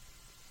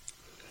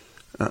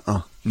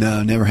 No,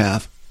 never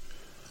have.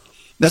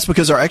 That's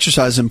because our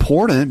exercise is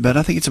important, but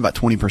I think it's about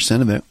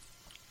 20% of it.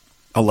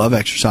 I love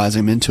exercising.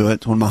 I'm into it.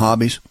 It's one of my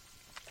hobbies.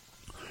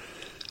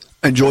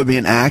 I enjoy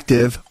being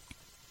active.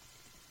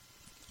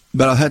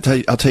 But I'll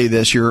tell you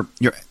this, your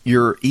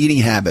eating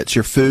habits,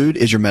 your food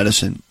is your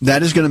medicine.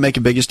 That is going to make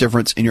the biggest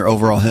difference in your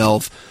overall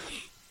health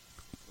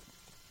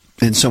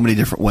in so many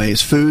different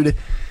ways. Food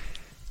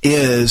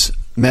is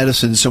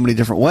medicine in so many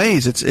different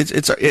ways.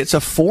 It's a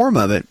form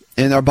of it.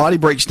 And our body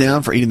breaks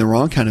down for eating the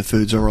wrong kind of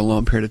foods over a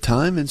long period of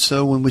time. And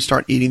so when we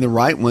start eating the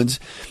right ones,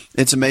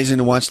 it's amazing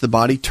to watch the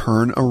body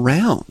turn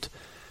around.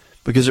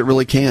 Because it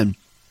really can.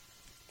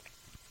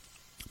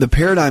 The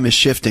paradigm is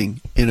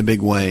shifting in a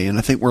big way, and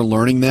I think we're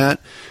learning that.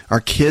 Our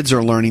kids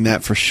are learning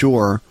that for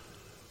sure,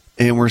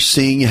 and we're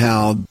seeing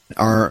how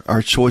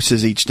our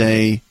choices each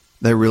day,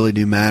 they really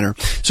do matter.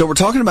 So we're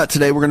talking about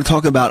today, we're going to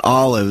talk about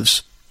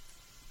olives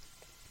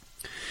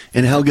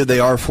and how good they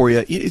are for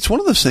you. It's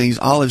one of those things,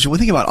 olives, when we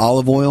think about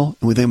olive oil,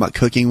 and we think about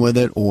cooking with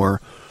it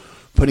or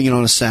putting it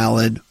on a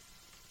salad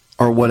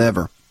or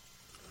whatever.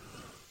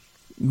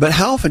 But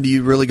how often do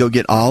you really go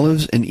get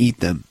olives and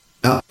eat them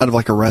out of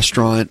like a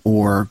restaurant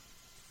or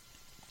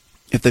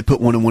if they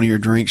put one in one of your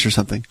drinks or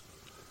something,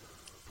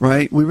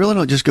 right? We really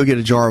don't just go get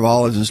a jar of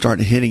olives and start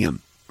hitting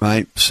them,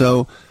 right?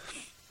 So,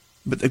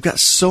 but they've got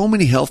so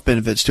many health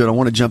benefits to it. I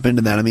want to jump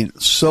into that. I mean,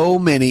 so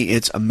many,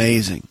 it's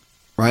amazing,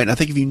 right? And I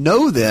think if you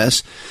know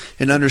this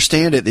and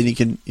understand it,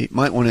 then it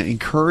might want to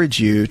encourage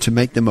you to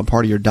make them a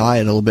part of your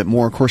diet a little bit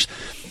more. Of course,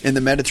 in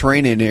the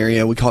Mediterranean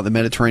area, we call it the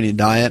Mediterranean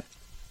diet.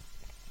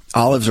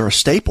 Olives are a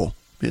staple.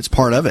 It's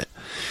part of it.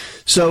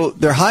 So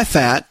they're high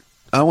fat.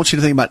 I want you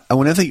to think about,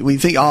 when you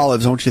think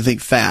olives, I want you to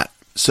think fat.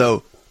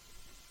 So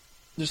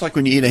just like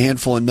when you eat a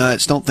handful of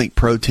nuts, don't think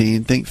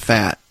protein, think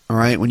fat. All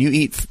right. When you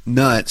eat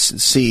nuts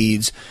and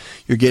seeds,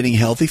 you're getting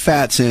healthy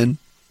fats in.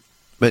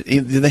 But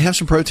do they have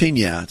some protein?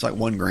 Yeah, it's like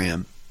 1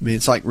 gram. I mean,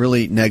 it's like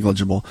really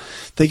negligible.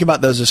 Think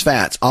about those as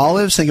fats.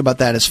 Olives, think about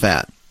that as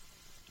fat.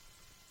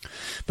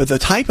 But the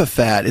type of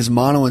fat is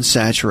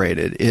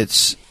monounsaturated.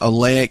 It's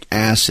oleic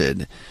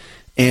acid.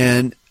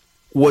 And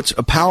what's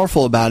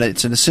powerful about it,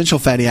 it's an essential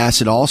fatty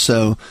acid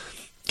also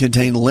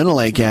contain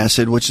linoleic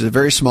acid, which is a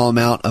very small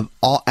amount of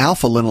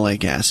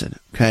alpha-linoleic acid,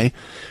 okay?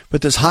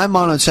 But this high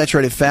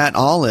monounsaturated fat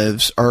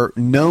olives are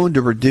known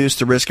to reduce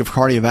the risk of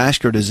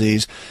cardiovascular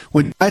disease.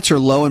 When diets are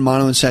low in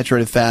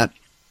monounsaturated fat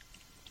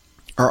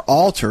are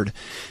altered,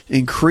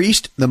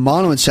 increased the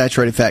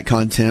monounsaturated fat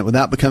content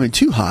without becoming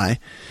too high,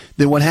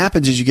 then what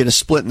happens is you get a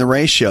split in the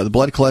ratio. The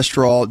blood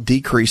cholesterol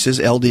decreases,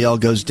 LDL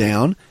goes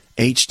down,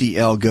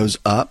 HDL goes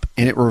up,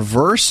 and it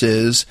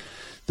reverses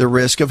the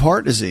risk of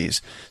heart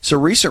disease. So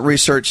recent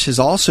research has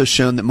also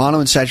shown that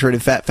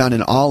monounsaturated fat found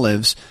in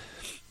olives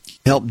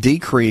help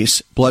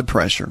decrease blood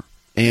pressure.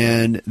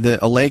 And the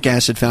oleic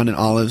acid found in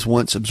olives,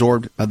 once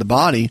absorbed by the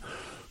body,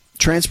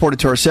 transported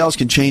to our cells,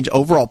 can change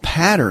overall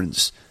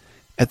patterns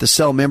at the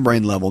cell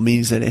membrane level,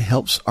 means that it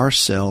helps our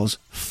cells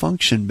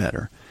function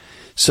better.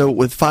 So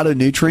with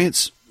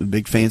phytonutrients, a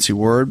big fancy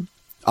word,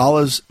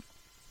 olives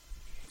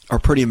are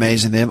pretty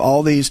amazing. They have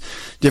all these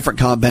different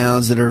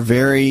compounds that are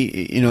very,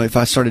 if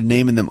I started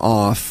naming them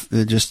off,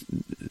 they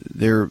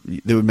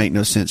would make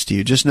no sense to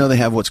you. Just know they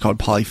have what's called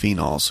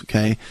polyphenols,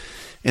 okay?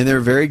 And there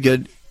are very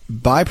good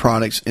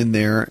byproducts in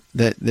there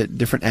that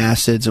different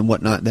acids and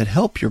whatnot that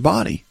help your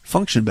body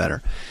function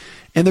better.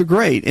 And they're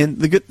great. And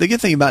the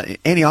good thing about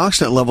it,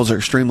 antioxidant levels are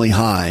extremely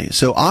high.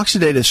 So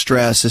oxidative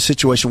stress is a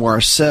situation where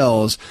our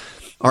cells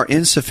are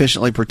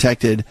insufficiently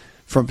protected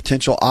from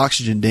potential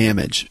oxygen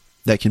damage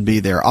that can be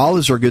there.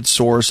 Olives are a good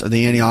source of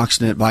the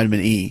antioxidant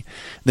vitamin E.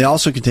 They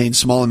also contain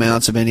small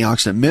amounts of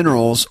antioxidant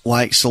minerals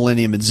like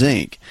selenium and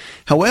zinc.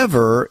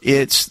 However,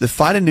 it's the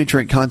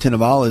phytonutrient content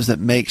of olives that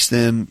makes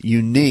them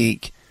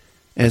unique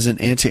as an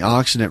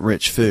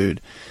antioxidant-rich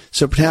food.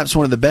 So perhaps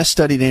one of the best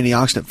studied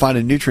antioxidant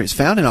phytonutrients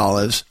found in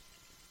olives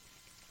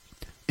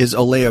is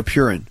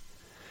oleopurin.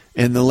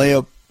 And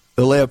the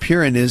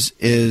oleopurin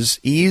is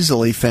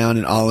easily found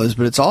in olives,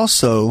 but it's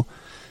also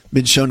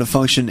been shown to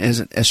function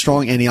as a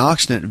strong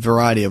antioxidant in a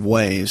variety of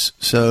ways.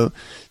 So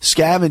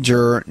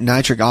scavenger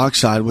nitric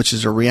oxide, which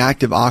is a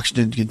reactive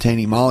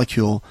oxygen-containing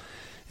molecule,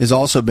 is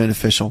also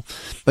beneficial.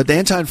 But the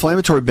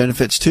anti-inflammatory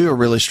benefits, too, are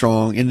really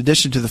strong. In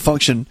addition to the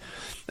function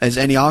as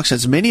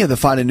antioxidants, many of the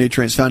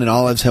phytonutrients found in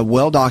olives have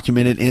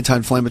well-documented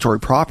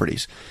anti-inflammatory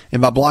properties.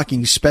 And by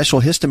blocking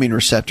special histamine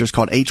receptors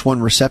called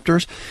H1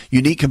 receptors,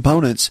 unique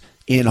components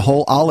in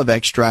whole olive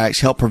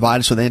extracts help provide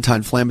us with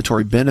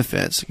anti-inflammatory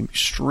benefits. It can be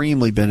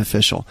extremely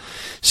beneficial.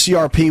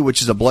 CRP,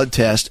 which is a blood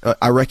test,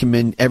 I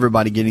recommend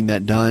everybody getting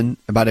that done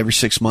about every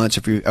 6 months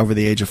if you're over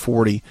the age of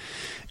 40.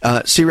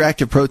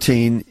 C-reactive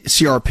protein,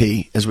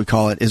 CRP as we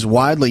call it, is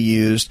widely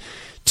used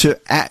to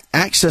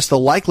access the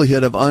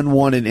likelihood of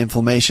unwanted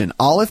inflammation.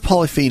 Olive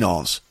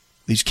polyphenols,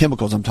 these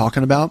chemicals I'm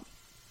talking about,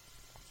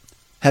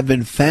 have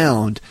been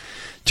found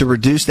to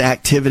reduce the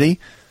activity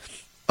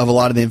of a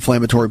lot of the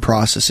inflammatory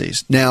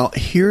processes. Now,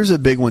 here's a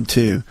big one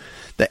too.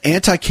 The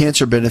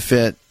anti-cancer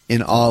benefit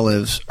in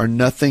olives are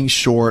nothing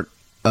short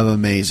of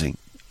amazing,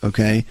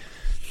 okay?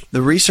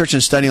 The research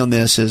and study on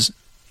this is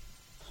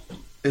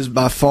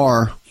by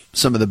far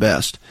some of the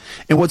best.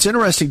 And what's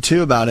interesting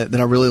too about it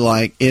that I really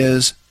like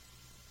is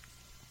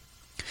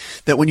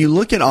that when you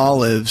look at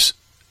olives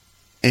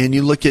and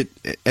you look at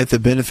the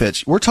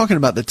benefits, we're talking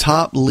about the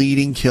top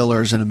leading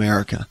killers in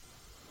America,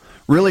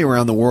 really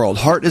around the world: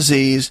 heart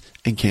disease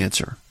and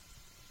cancer.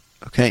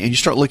 Okay, and you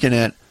start looking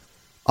at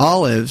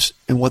olives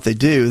and what they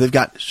do, they've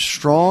got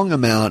strong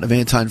amount of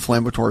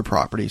anti-inflammatory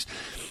properties,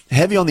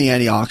 heavy on the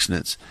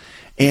antioxidants,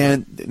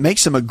 and it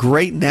makes them a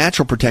great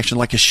natural protection,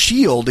 like a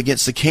shield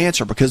against the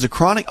cancer, because the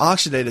chronic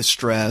oxidative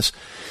stress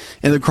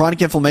and the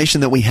chronic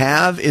inflammation that we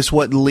have is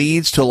what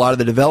leads to a lot of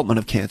the development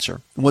of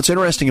cancer. And what's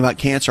interesting about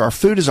cancer, our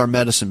food is our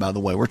medicine, by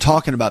the way. We're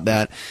talking about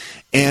that,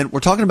 and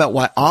we're talking about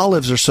why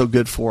olives are so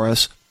good for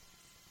us.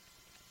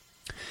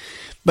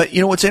 But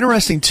what's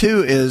interesting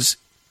too is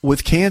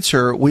with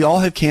cancer, we all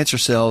have cancer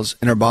cells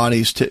in our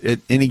bodies at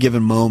any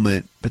given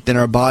moment, but then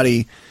our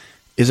body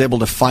is able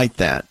to fight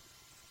that.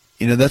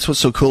 That's what's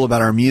so cool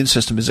about our immune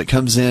system, is it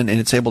comes in and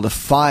it's able to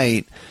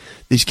fight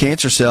these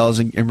cancer cells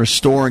and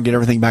restore and get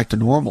everything back to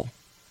normal.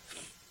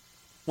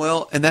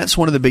 Well, and that's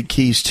one of the big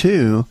keys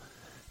too,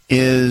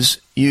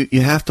 is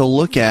you have to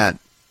look at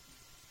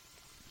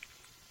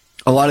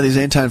a lot of these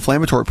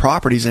anti-inflammatory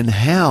properties and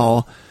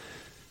how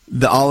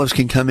the olives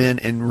can come in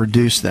and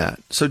reduce that.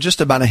 So just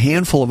about a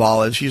handful of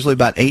olives, usually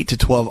about 8 to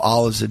 12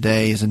 olives a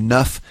day, is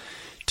enough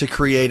to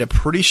create a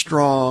pretty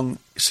strong,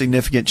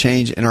 significant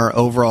change in our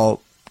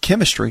overall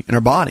chemistry in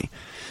our body.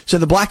 So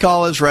the black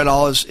olives, red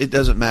olives, it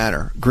doesn't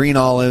matter. Green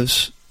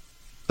olives,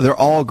 they're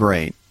all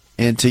great.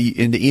 And to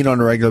eat on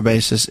a regular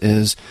basis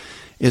is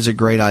a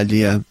great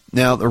idea.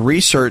 Now, the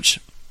research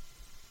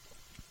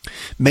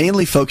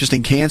mainly focused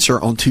in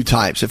cancer on two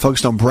types. It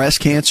focused on breast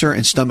cancer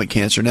and stomach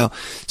cancer. Now,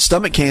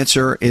 stomach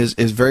cancer is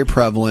very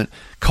prevalent.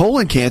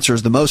 Colon cancer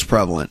is the most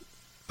prevalent,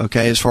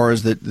 okay, as far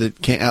as the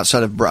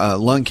outside of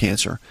lung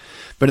cancer.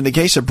 But in the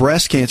case of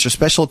breast cancer,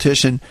 special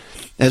attention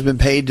has been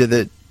paid to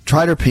the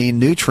tridopene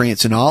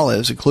nutrients in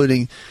olives,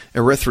 including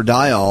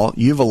erythrodyol,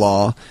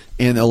 uvalol,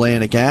 and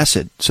oleic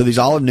acid. So these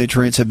olive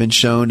nutrients have been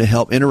shown to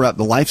help interrupt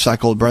the life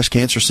cycle of breast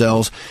cancer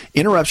cells.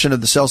 Interruption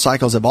of the cell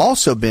cycles have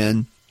also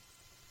been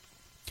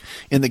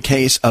in the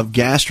case of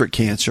gastric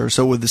cancer.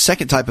 So with the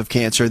second type of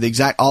cancer, the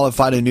exact olive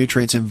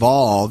phytonutrients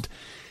involved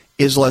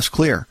is less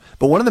clear.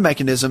 But one of the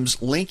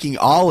mechanisms linking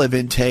olive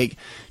intake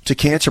to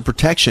cancer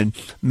protection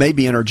may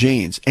be in our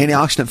genes.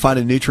 Antioxidant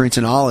phytonutrients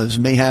in olives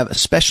may have a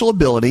special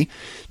ability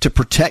to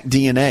protect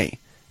DNA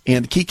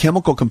and the key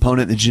chemical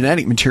component, the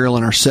genetic material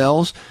in our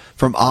cells,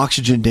 from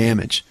oxygen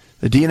damage.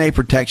 The DNA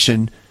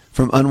protection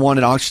from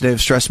unwanted oxidative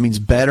stress means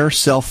better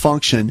cell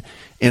function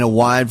in a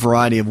wide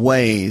variety of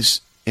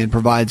ways and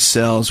provides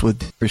cells with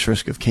decreased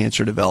risk of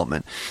cancer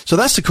development. So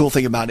that's the cool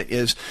thing about it,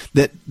 is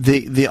that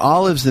the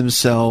olives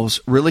themselves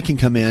really can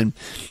come in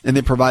and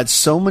they provide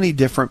so many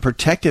different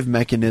protective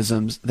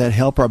mechanisms that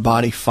help our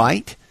body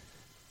fight.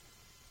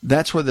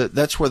 That's where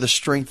the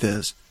strength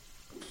is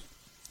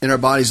in our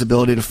body's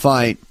ability to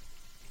fight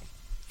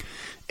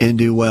and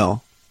do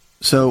well.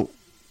 So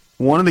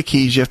one of the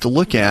keys you have to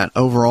look at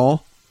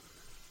overall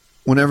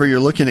whenever you're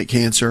looking at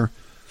cancer,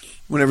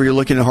 whenever you're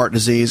looking at heart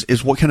disease,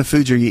 is what kind of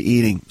foods are you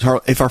eating?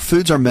 If our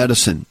foods are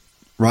medicine,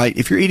 right?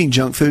 If you're eating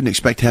junk food and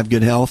expect to have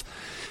good health,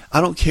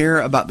 I don't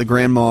care about the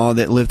grandma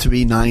that lived to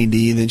be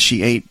 90, then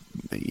she ate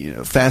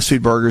fast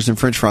food burgers and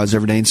french fries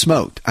every day and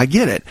smoked. I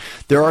get it.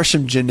 There are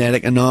some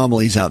genetic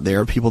anomalies out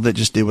there, people that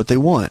just did what they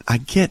want. I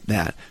get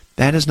that.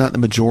 That is not the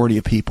majority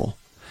of people.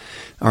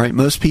 All right,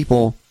 most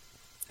people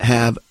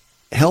have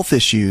health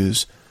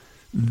issues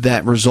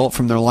that result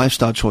from their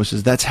lifestyle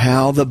choices. That's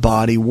how the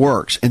body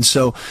works. And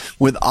so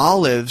with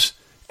olives,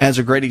 as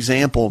a great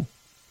example,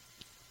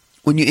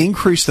 when you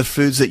increase the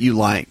foods that you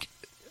like,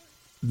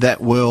 that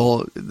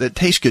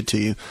taste good to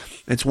you,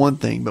 it's one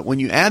thing. But when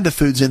you add the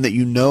foods in that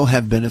you know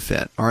have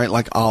benefit, all right,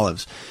 like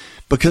olives,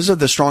 because of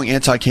the strong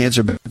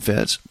anti-cancer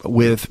benefits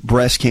with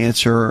breast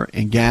cancer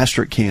and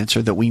gastric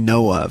cancer that we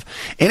know of,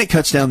 and it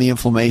cuts down the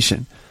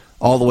inflammation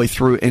all the way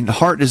through. And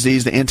heart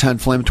disease, the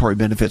anti-inflammatory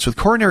benefits. With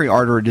coronary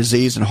artery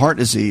disease and heart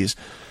disease,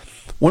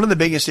 one of the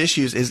biggest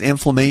issues is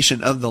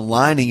inflammation of the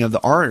lining of the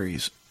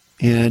arteries.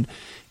 And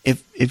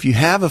if you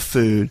have a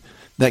food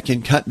that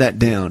can cut that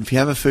down, if you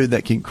have a food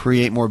that can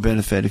create more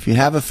benefit, if you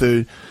have a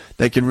food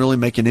that can really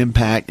make an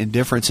impact and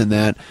difference in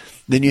that,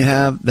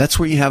 then that's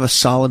where you have a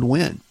solid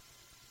win.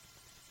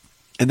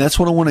 And that's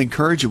what I want to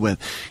encourage you with.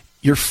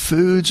 Your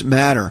foods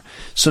matter.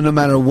 So no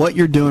matter what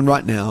you're doing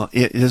right now,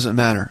 it doesn't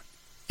matter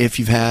if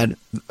you've had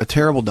a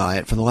terrible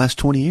diet for the last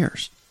 20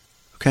 years.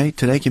 Okay?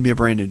 Today can be a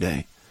brand new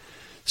day.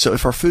 So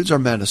if our foods are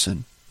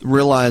medicine,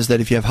 realize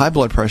that if you have high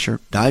blood pressure,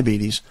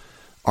 diabetes,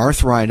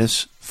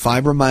 arthritis,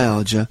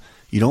 fibromyalgia,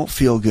 you don't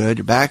feel good,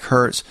 your back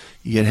hurts,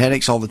 you get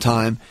headaches all the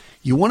time,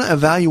 you want to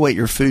evaluate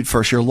your food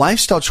first. Your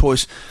lifestyle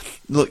choice,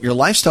 look, your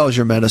lifestyle is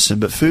your medicine,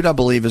 but food, I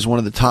believe, is one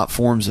of the top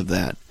forms of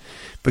that.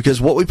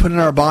 Because what we put in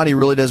our body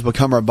really does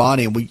become our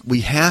body, and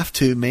we have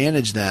to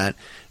manage that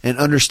and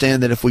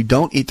understand that if we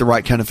don't eat the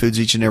right kind of foods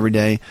each and every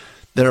day,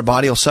 that our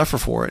body will suffer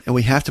for it, and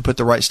we have to put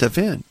the right stuff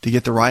in to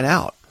get the right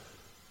out.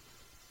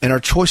 And our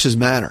choices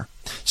matter.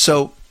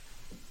 So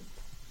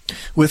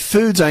with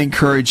foods, I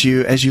encourage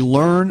you, as you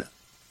learn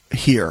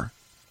here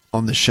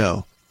on the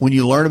show, when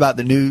you learn about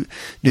the new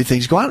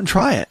things, go out and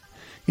try it.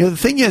 The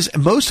thing is,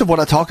 most of what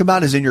I talk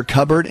about is in your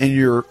cupboard, in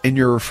your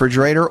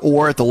refrigerator,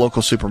 or at the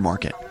local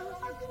supermarket.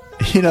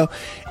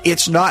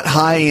 It's not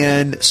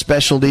high-end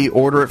specialty,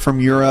 order it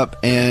from Europe,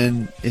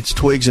 and it's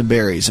twigs and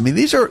berries. I mean,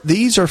 these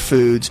are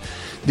foods,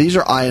 these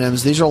are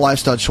items, these are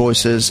lifestyle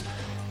choices.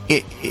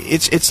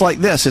 It's like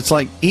this. It's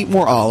like eat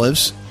more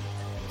olives.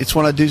 It's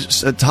when I do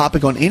a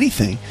topic on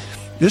anything.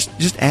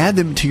 Just add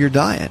them to your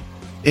diet.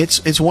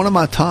 It's one of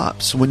my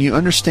tops. When you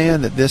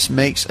understand that this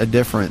makes a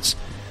difference,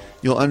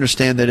 you'll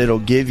understand that it'll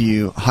give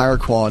you higher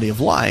quality of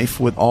life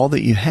with all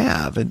that you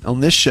have. And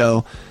on this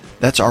show,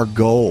 that's our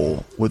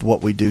goal with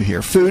what we do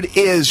here. Food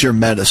is your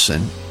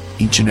medicine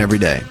each and every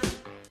day.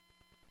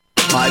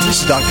 Hi,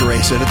 this is Dr.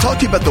 Asa to talk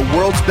to you about the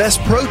world's best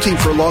protein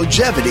for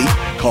longevity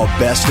called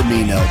Best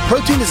Amino.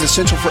 Protein is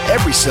essential for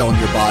every cell in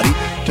your body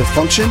to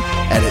function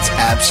at its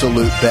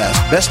absolute best.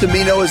 Best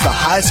Amino is the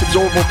highest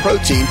absorbable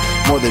protein,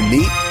 more than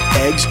meat,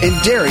 eggs, and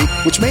dairy,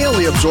 which may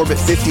only absorb at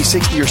 50,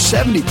 60, or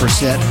 70%.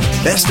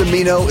 Best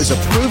Amino is a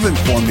proven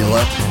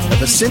formula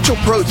of essential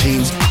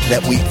proteins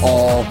that we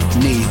all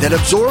need that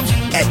absorbs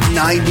at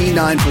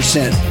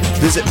 99%.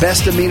 Visit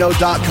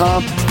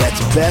bestamino.com. That's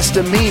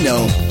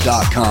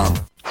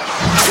bestamino.com.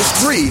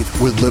 Just breathe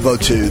with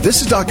LiveO2.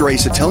 This is Dr.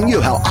 Asa telling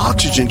you how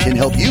oxygen can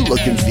help you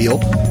look and feel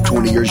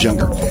 20 years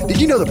younger.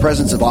 Did you know the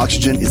presence of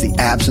oxygen is the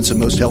absence of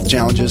most health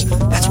challenges?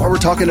 That's why we're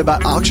talking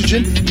about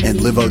oxygen and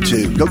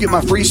LiveO2. Go get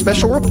my free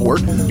special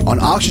report on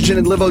oxygen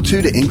and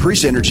LiveO2 to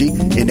increase energy,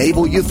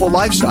 enable youthful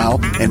lifestyle,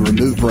 and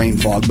remove brain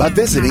fog by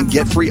visiting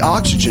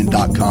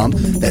getfreeoxygen.com.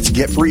 That's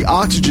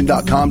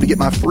getfreeoxygen.com to get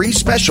my free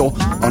special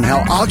on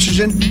how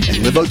oxygen and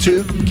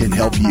LiveO2 can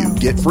help you.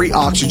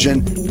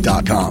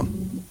 Getfreeoxygen.com.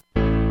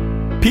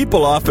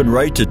 People often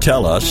write to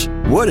tell us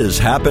what has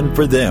happened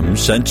for them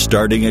since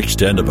starting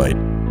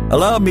Extendivite.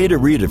 Allow me to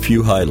read a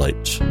few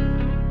highlights.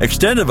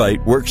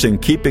 Extendivite works in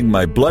keeping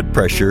my blood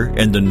pressure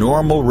in the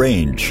normal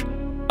range.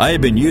 I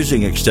have been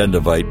using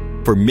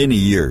Extendivite for many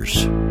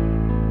years.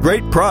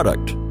 Great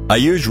product. I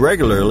use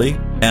regularly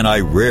and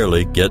I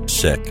rarely get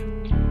sick.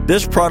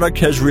 This product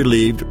has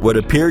relieved what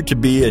appeared to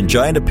be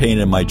angina pain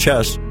in my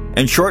chest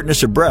and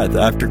shortness of breath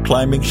after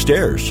climbing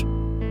stairs.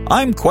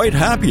 I'm quite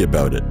happy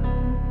about it.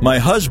 My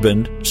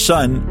husband,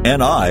 son,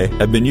 and I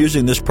have been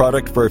using this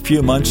product for a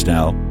few months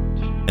now,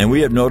 and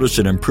we have noticed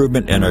an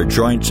improvement in our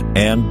joints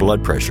and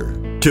blood pressure.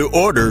 To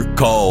order,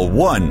 call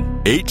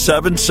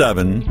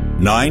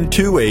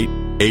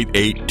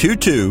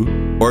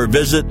 1-877-928-8822 or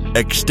visit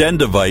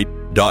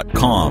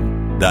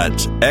extendivite.com.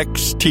 That's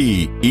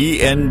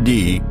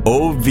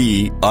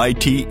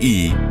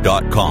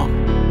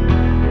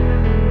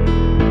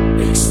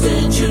XTENDOVITE.com.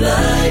 Extend your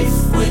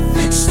life with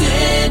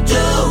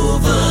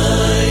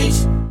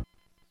Extendovite.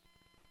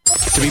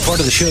 To be part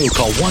of the show,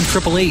 call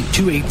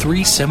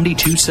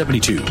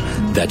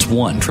 1-888-283-7272. That's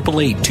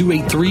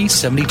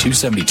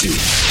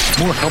 1-888-283-7272.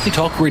 More Healthy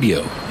Talk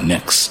Radio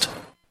next.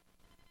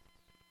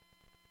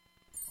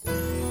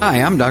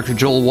 Hi, I'm Dr.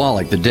 Joel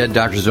Wallach, the Dead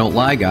Doctors Don't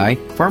Lie guy,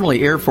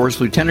 formerly Air Force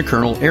Lieutenant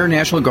Colonel, Air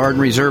National Guard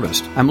and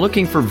Reservist. I'm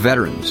looking for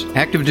veterans,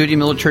 active duty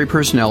military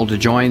personnel to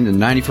join the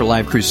 90 for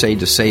Life crusade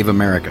to save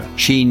America.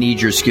 She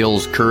needs your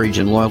skills, courage,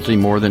 and loyalty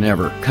more than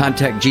ever.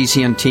 Contact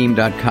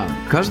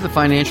GCNteam.com. Because of the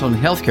financial and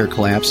healthcare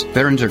collapse,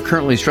 veterans are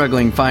currently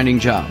struggling finding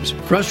jobs.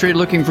 Frustrated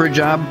looking for a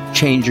job?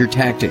 Change your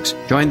tactics.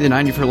 Join the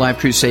 90 for Life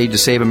crusade to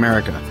save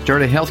America.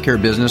 Start a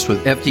healthcare business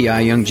with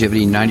FDI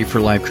Youngevity 90 for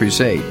Life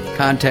crusade.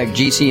 Contact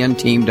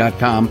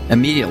GCNteam.com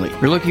immediately.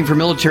 We're looking for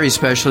military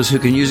specialists who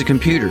can use a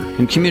computer,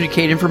 can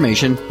communicate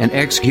information, and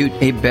execute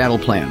a battle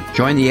plan.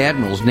 Join the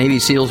admirals, Navy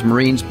SEALs,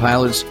 Marines,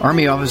 pilots,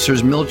 Army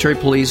officers, military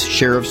police,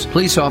 sheriffs,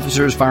 police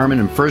officers, firemen,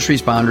 and first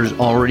responders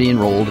already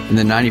enrolled in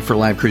the 90 for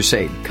Life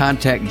crusade.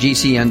 Contact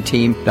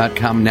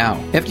GCNteam.com now.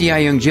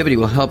 FDI Youngevity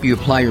will help you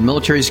apply your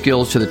military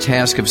skills to the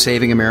task of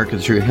saving America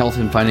through health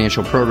and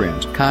financial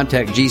programs.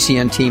 Contact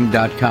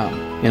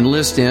GCNteam.com.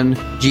 Enlist in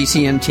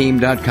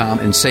GCNteam.com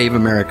and save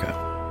America.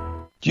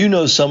 Do you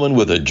know someone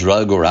with a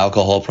drug or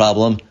alcohol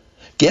problem?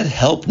 Get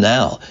help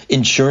now.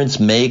 Insurance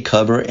may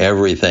cover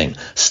everything.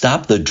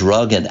 Stop the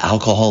drug and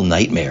alcohol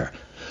nightmare.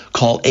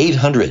 Call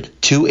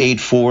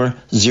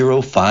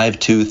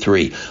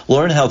 800-284-0523.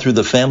 Learn how through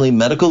the Family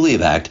Medical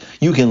Leave Act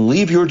you can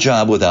leave your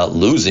job without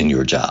losing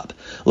your job.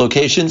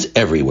 Locations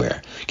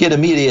everywhere. Get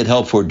immediate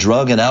help for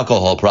drug and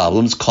alcohol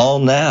problems. Call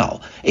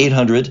now.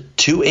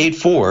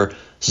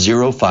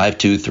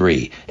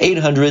 800-284-0523.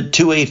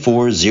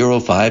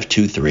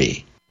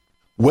 800-284-0523.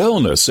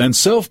 Wellness and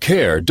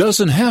self-care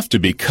doesn't have to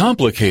be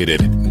complicated.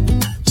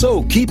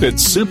 So keep it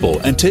simple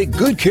and take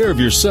good care of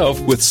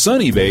yourself with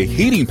Sunny Bay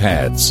heating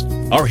pads.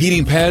 Our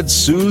heating pads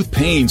soothe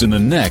pains in the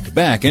neck,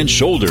 back, and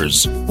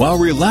shoulders while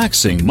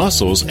relaxing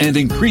muscles and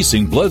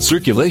increasing blood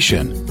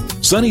circulation.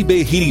 Sunny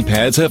Bay heating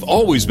pads have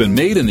always been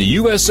made in the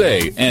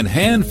USA and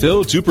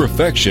hand-filled to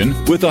perfection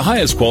with the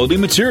highest quality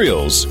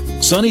materials.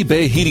 Sunny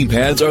Bay heating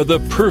pads are the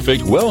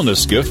perfect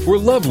wellness gift for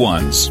loved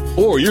ones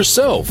or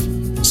yourself.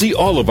 See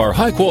all of our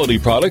high-quality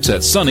products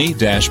at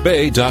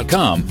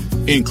sunny-bay.com,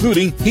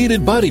 including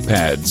heated body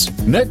pads,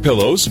 neck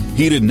pillows,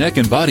 heated neck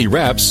and body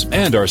wraps,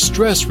 and our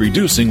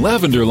stress-reducing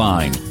lavender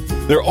line.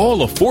 They're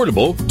all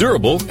affordable,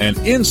 durable, and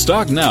in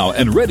stock now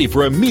and ready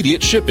for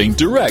immediate shipping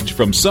direct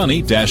from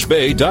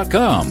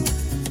sunny-bay.com.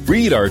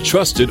 Read our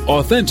trusted,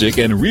 authentic,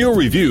 and real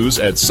reviews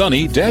at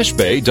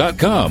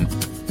sunny-bay.com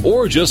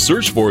or just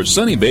search for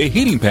Sunny Bay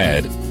Heating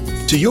Pad.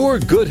 To your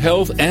good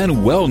health and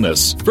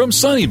wellness from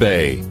Sunny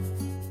Bay.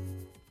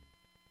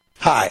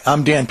 Hi,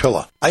 I'm Dan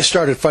Pilla. I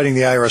started fighting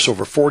the IRS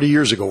over 40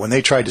 years ago when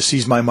they tried to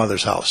seize my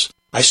mother's house.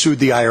 I sued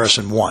the IRS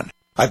and won.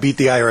 I beat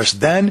the IRS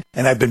then,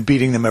 and I've been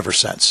beating them ever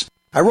since.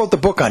 I wrote the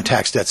book on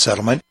tax debt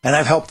settlement, and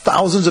I've helped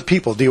thousands of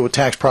people deal with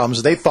tax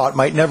problems they thought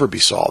might never be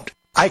solved.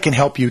 I can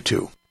help you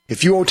too.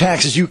 If you owe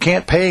taxes you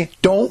can't pay,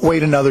 don't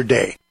wait another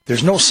day.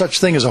 There's no such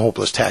thing as a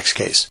hopeless tax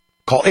case.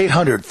 Call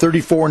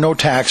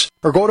 800-34-NO-TAX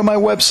or go to my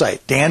website,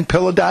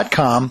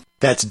 danpilla.com.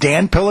 That's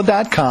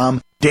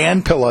danpilla.com,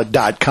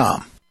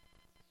 danpilla.com.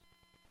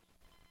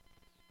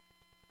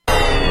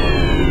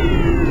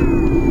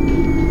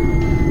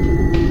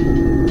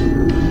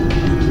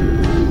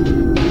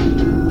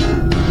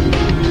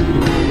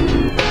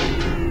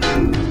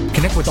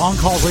 Connect with On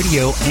Call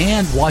Radio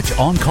and watch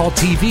On Call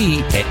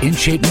TV at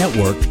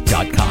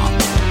InShapeNetwork.com.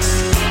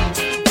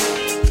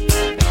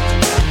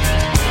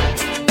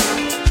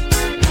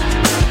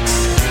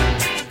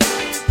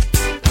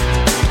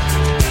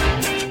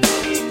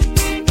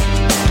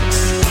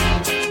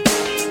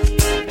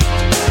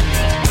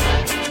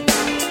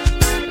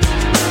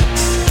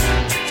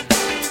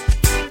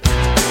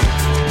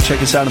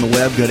 check us out on the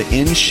web. Go to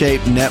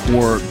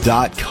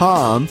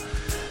InShapeNetwork.com.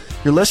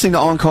 You're listening to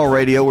On Call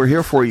Radio. We're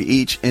here for you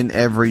each and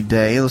every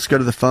day. Let's go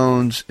to the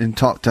phones and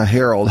talk to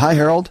Harold. Hi,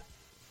 Harold.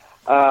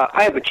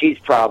 I have a cheese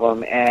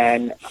problem,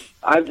 and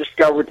I've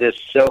discovered this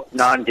Silk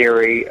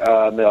non-dairy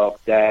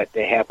milk that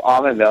they have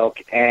almond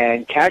milk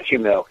and cashew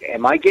milk.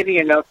 Am I getting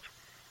enough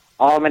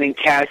almond and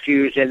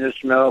cashews in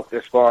this milk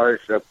as far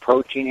as the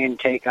protein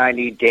intake I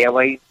need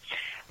daily?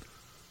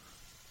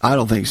 I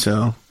don't think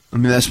so. I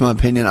mean, that's my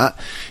opinion. I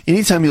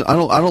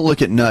don't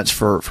look at nuts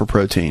for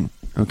protein.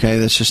 Okay,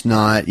 that's just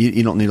not.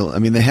 You don't need. I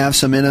mean, they have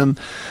some in them,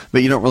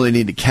 but you don't really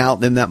need to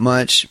count them that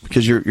much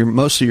because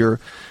most of your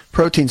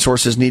protein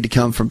sources need to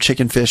come from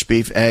chicken, fish,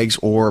 beef, eggs,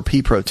 or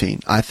pea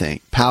protein, I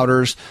think.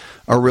 Powders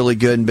are really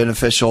good and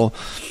beneficial,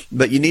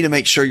 but you need to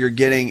make sure you're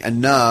getting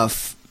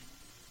enough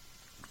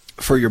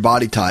for your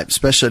body type,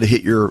 especially to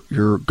hit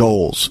your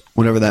goals,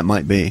 whatever that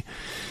might be.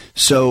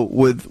 So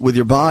with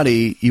your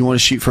body, you want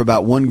to shoot for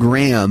about 1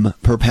 gram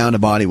per pound of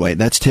body weight.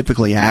 That's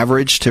typically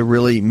average to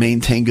really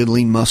maintain good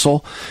lean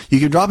muscle. You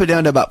can drop it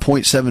down to about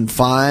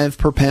 0.75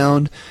 per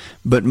pound,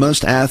 but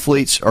most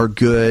athletes are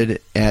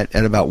good at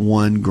about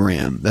 1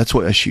 gram. That's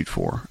what I shoot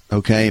for.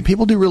 Okay, and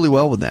people do really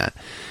well with that.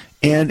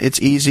 And it's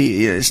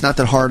easy. It's not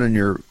that hard on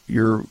your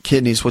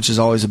kidneys, which is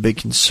always a big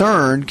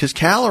concern because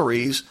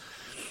calories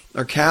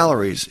are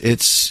calories.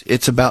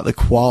 It's about the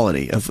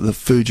quality of the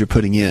food you're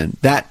putting in.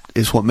 That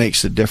is what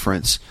makes the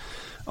difference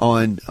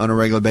on a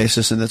regular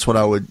basis, and that's what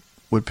I would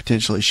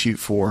potentially shoot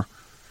for.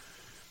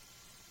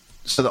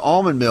 So the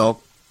almond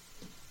milk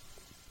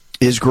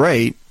is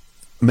great.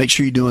 Make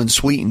sure you're doing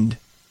sweetened,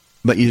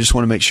 but you just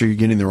want to make sure you're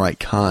getting the right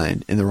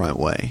kind in the right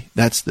way.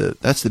 That's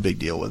the big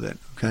deal with it,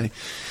 okay?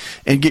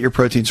 And get your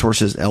protein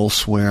sources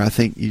elsewhere. I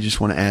think you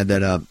just want to add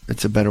that up.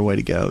 It's a better way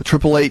to go.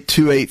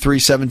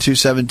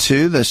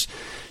 888-283-7272. That's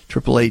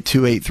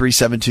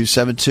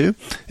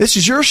 888-283-7272. This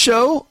is your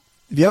show.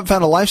 If you haven't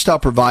found a lifestyle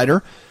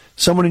provider,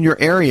 someone in your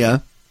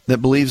area that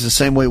believes the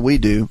same way we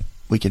do,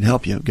 we can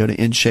help you. Go to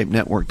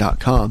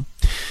InShapeNetwork.com.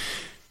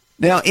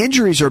 Now,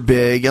 injuries are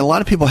big, and a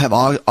lot of people have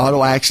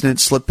auto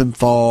accidents, slip and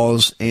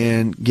falls,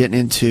 and getting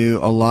into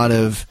a lot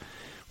of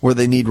where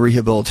they need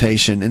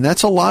rehabilitation. And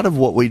that's a lot of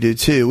what we do,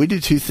 too. We do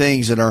two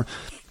things at our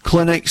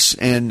clinics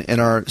and at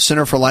our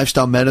Center for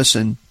Lifestyle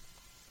Medicine.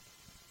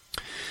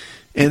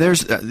 And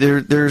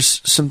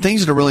there's some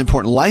things that are really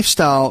important.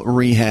 Lifestyle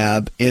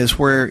rehab is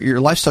where your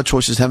lifestyle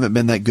choices haven't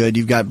been that good.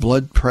 You've got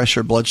blood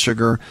pressure, blood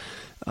sugar,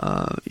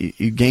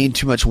 you gained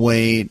too much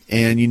weight,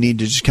 and you need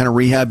to just kind of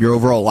rehab your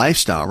overall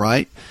lifestyle,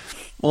 right?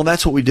 Well,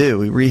 that's what we do.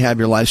 We rehab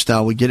your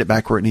lifestyle. We get it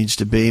back where it needs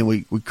to be, and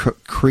we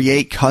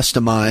create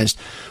customized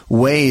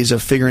ways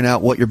of figuring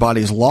out what your body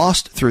has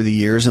lost through the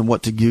years and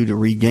what to do to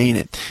regain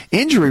it.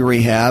 Injury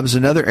rehab is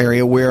another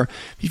area where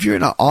if you're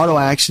in an auto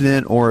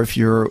accident or if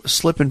you're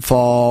slip and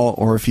fall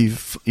or if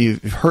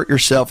you've hurt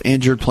yourself,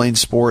 injured playing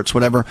sports,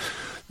 whatever,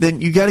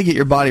 then you got to get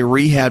your body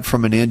rehabbed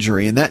from an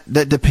injury, and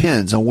that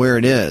depends on where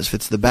it is. If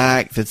it's the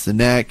back, if it's the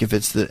neck, if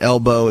it's the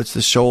elbow, it's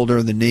the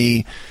shoulder, the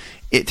knee.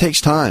 It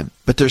takes time,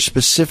 but there's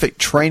specific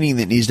training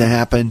that needs to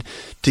happen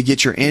to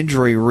get your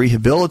injury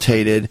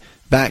rehabilitated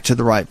back to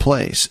the right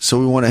place. So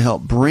we want to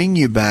help bring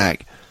you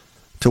back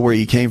to where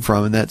you came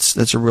from, and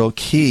that's a real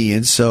key.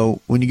 And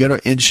so when you go to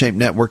InShape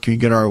Network and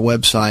you go to our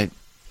website,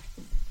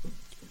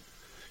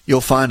 you'll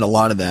find a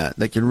lot of that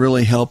can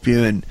really help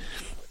you, and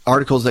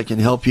articles that can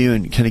help you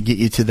and kind of get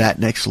you to that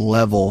next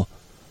level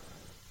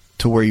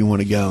to where you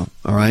want to go.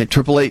 All right,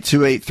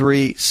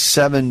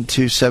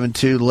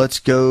 888-283-7272. Let's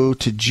go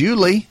to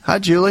Julie. Hi,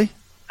 Julie.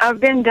 I've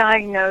been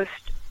diagnosed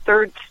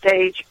 3rd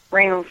stage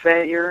renal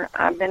failure.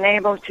 I've been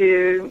able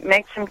to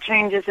make some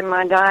changes in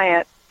my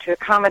diet to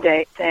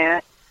accommodate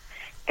that,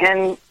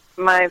 and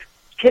my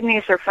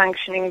kidneys are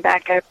functioning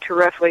back up to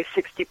roughly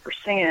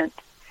 60%.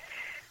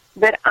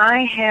 But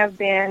I have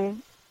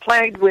been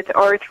plagued with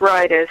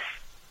arthritis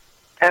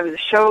of the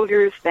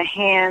shoulders, the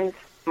hands,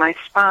 my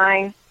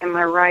spine, and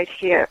my right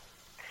hip.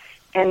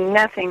 And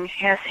nothing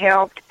has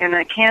helped, and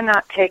I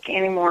cannot take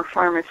any more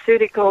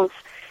pharmaceuticals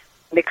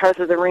because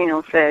of the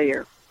renal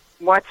failure.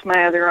 What's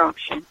my other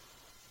option?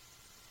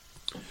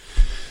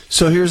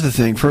 So here's the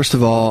thing. First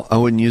of all, I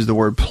wouldn't use the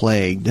word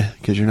plagued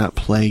because you're not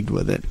plagued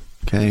with it,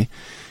 okay?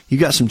 You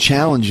got some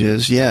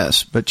challenges,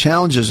 yes, but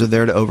challenges are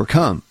there to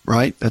overcome,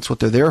 right? That's what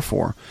they're there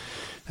for.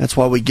 That's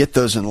why we get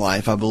those in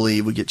life, I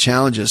believe. We get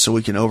challenges so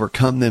we can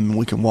overcome them and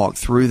we can walk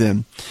through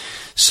them.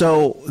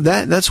 So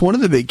that's one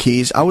of the big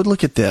keys. I would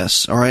look at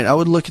this, all right? I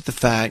would look at the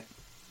fact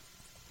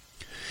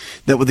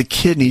that with the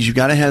kidneys, you've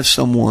got to have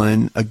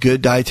someone, a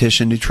good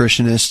dietitian,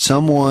 nutritionist,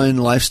 someone,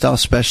 lifestyle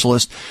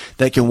specialist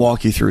that can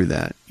walk you through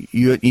that.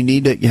 You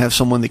need to have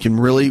someone that can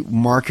really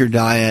mark your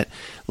diet,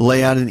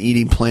 lay out an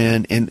eating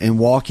plan, and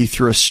walk you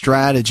through a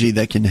strategy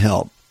that can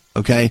help,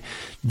 okay?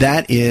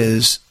 That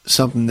is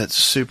something that's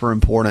super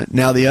important.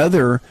 Now, the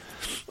other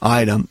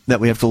item that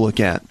we have to look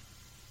at,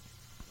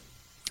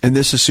 and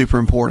this is super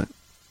important,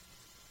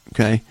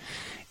 okay,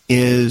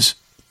 is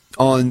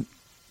on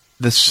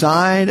the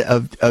side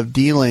of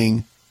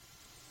dealing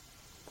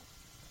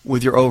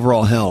with your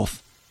overall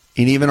health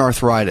and even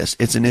arthritis,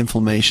 it's an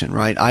inflammation,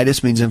 right?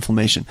 Itis means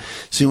inflammation.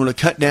 So you want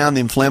to cut down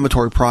the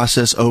inflammatory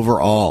process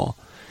overall.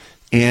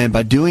 And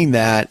by doing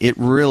that, it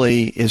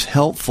really is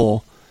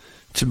helpful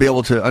to be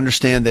able to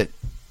understand that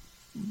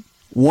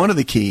one of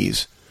the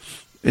keys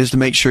is to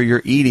make sure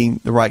you're eating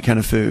the right kind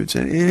of foods.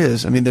 And it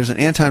is. I mean, there's an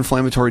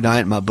anti-inflammatory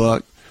diet in my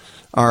book.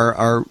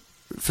 Our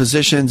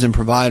physicians and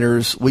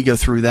providers, we go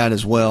through that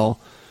as well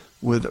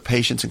with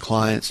patients and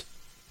clients.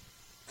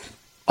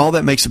 All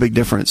that makes a big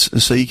difference.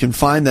 So you can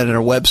find that at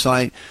our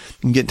website.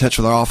 You can get in touch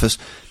with our office.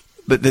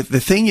 But the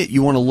thing that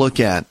you want to look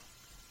at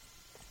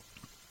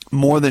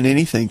more than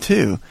anything,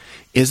 too,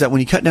 is that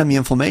when you cut down the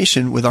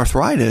inflammation with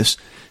arthritis,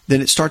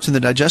 then it starts in the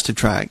digestive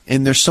tract.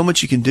 And there's so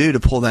much you can do to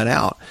pull that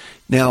out.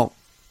 Now,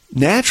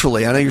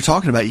 naturally, I know you're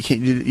talking about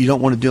you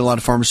don't want to do a lot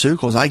of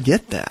pharmaceuticals. I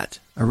get that.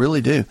 I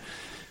really do.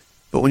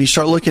 But when you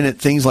start looking at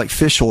things like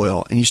fish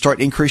oil and you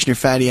start increasing your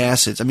fatty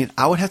acids, I mean,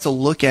 I would have to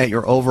look at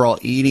your overall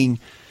eating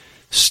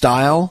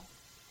style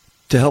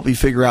to help you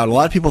figure out. A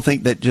lot of people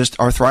think that just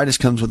arthritis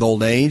comes with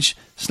old age.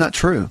 It's not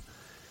true.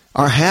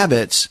 Our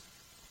habits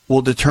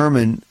will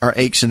determine our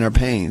aches and our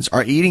pains.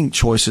 Our eating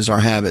choices,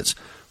 our habits,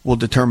 will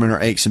determine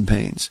our aches and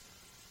pains.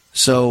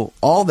 So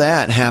all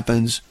that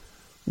happens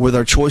with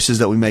our choices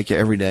that we make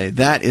every day.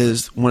 That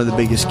is one of the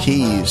biggest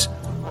keys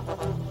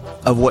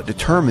of what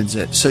determines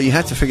it. So you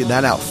have to figure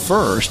that out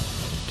first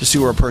to see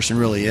where a person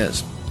really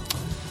is.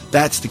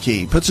 That's the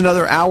key. Puts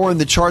another hour in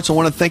the charts. I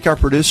want to thank our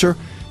producer,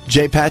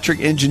 Jay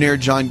Patrick, engineer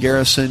John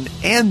Garrison,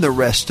 and the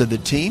rest of the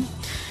team.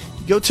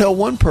 Go tell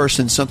one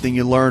person something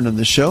you learned on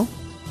the show.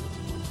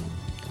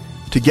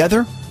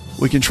 Together,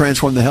 we can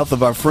transform the health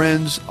of our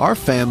friends, our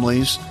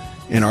families,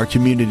 and our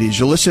communities.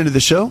 You're listening to the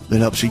show that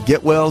helps you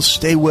get well,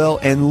 stay well,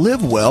 and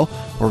live well,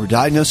 where we're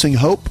diagnosing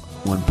hope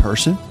one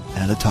person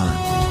at a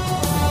time.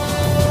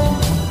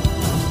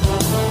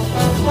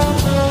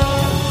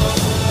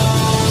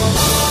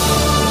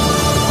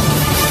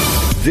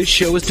 This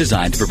show is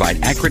designed to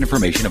provide accurate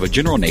information of a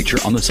general nature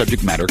on the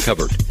subject matter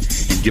covered,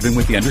 and given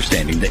with the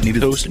understanding that neither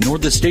the host nor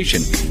the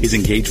station is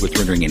engaged with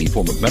rendering any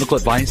form of medical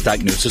advice,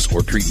 diagnosis,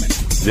 or treatment.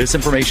 This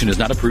information is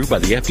not approved by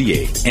the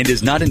FDA and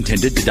is not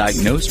intended to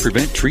diagnose,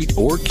 prevent, treat,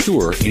 or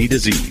cure any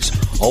disease.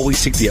 Always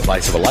seek the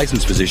advice of a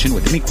licensed physician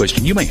with any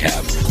question you may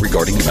have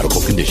regarding a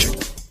medical condition.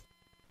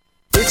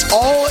 It's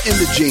all in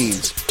the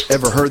genes.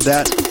 Ever heard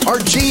that? Our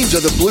genes are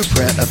the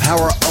blueprint of how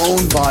our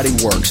own body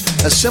works.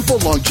 A simple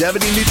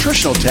longevity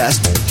nutritional test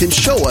can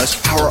show us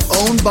our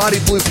own body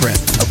blueprint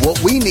of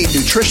what we need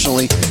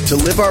nutritionally to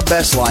live our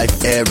best life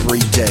every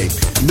day.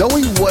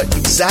 Knowing what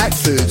exact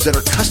foods that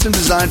are custom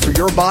designed for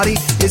your body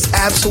is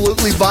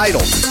absolutely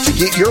vital. To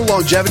get your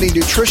longevity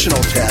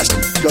nutritional test,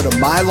 go to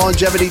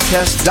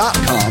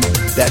mylongevitytest.com.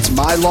 That's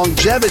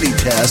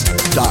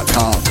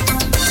mylongevitytest.com.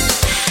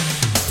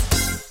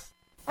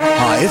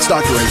 Hi, it's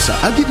Dr. Asa.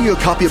 I'm giving you a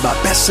copy of my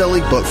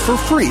best-selling book for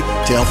free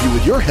to help you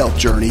with your health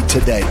journey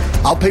today.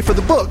 I'll pay for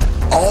the book.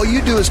 All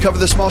you do is cover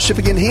the small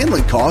shipping and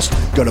handling costs.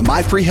 Go to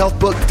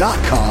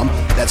myfreehealthbook.com.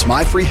 That's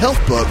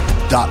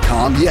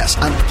myfreehealthbook.com. Yes,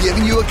 I'm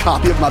giving you a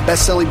copy of my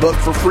best-selling book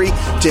for free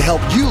to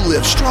help you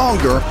live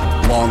stronger,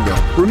 longer.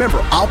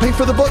 Remember, I'll pay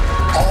for the book.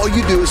 All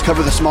you do is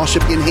cover the small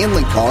shipping and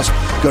handling costs.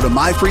 Go to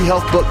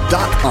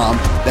myfreehealthbook.com.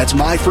 That's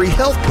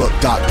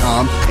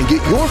myfreehealthbook.com and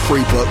get your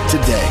free book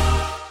today.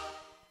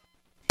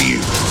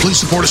 Please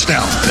support us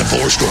now at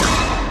Fuller Store.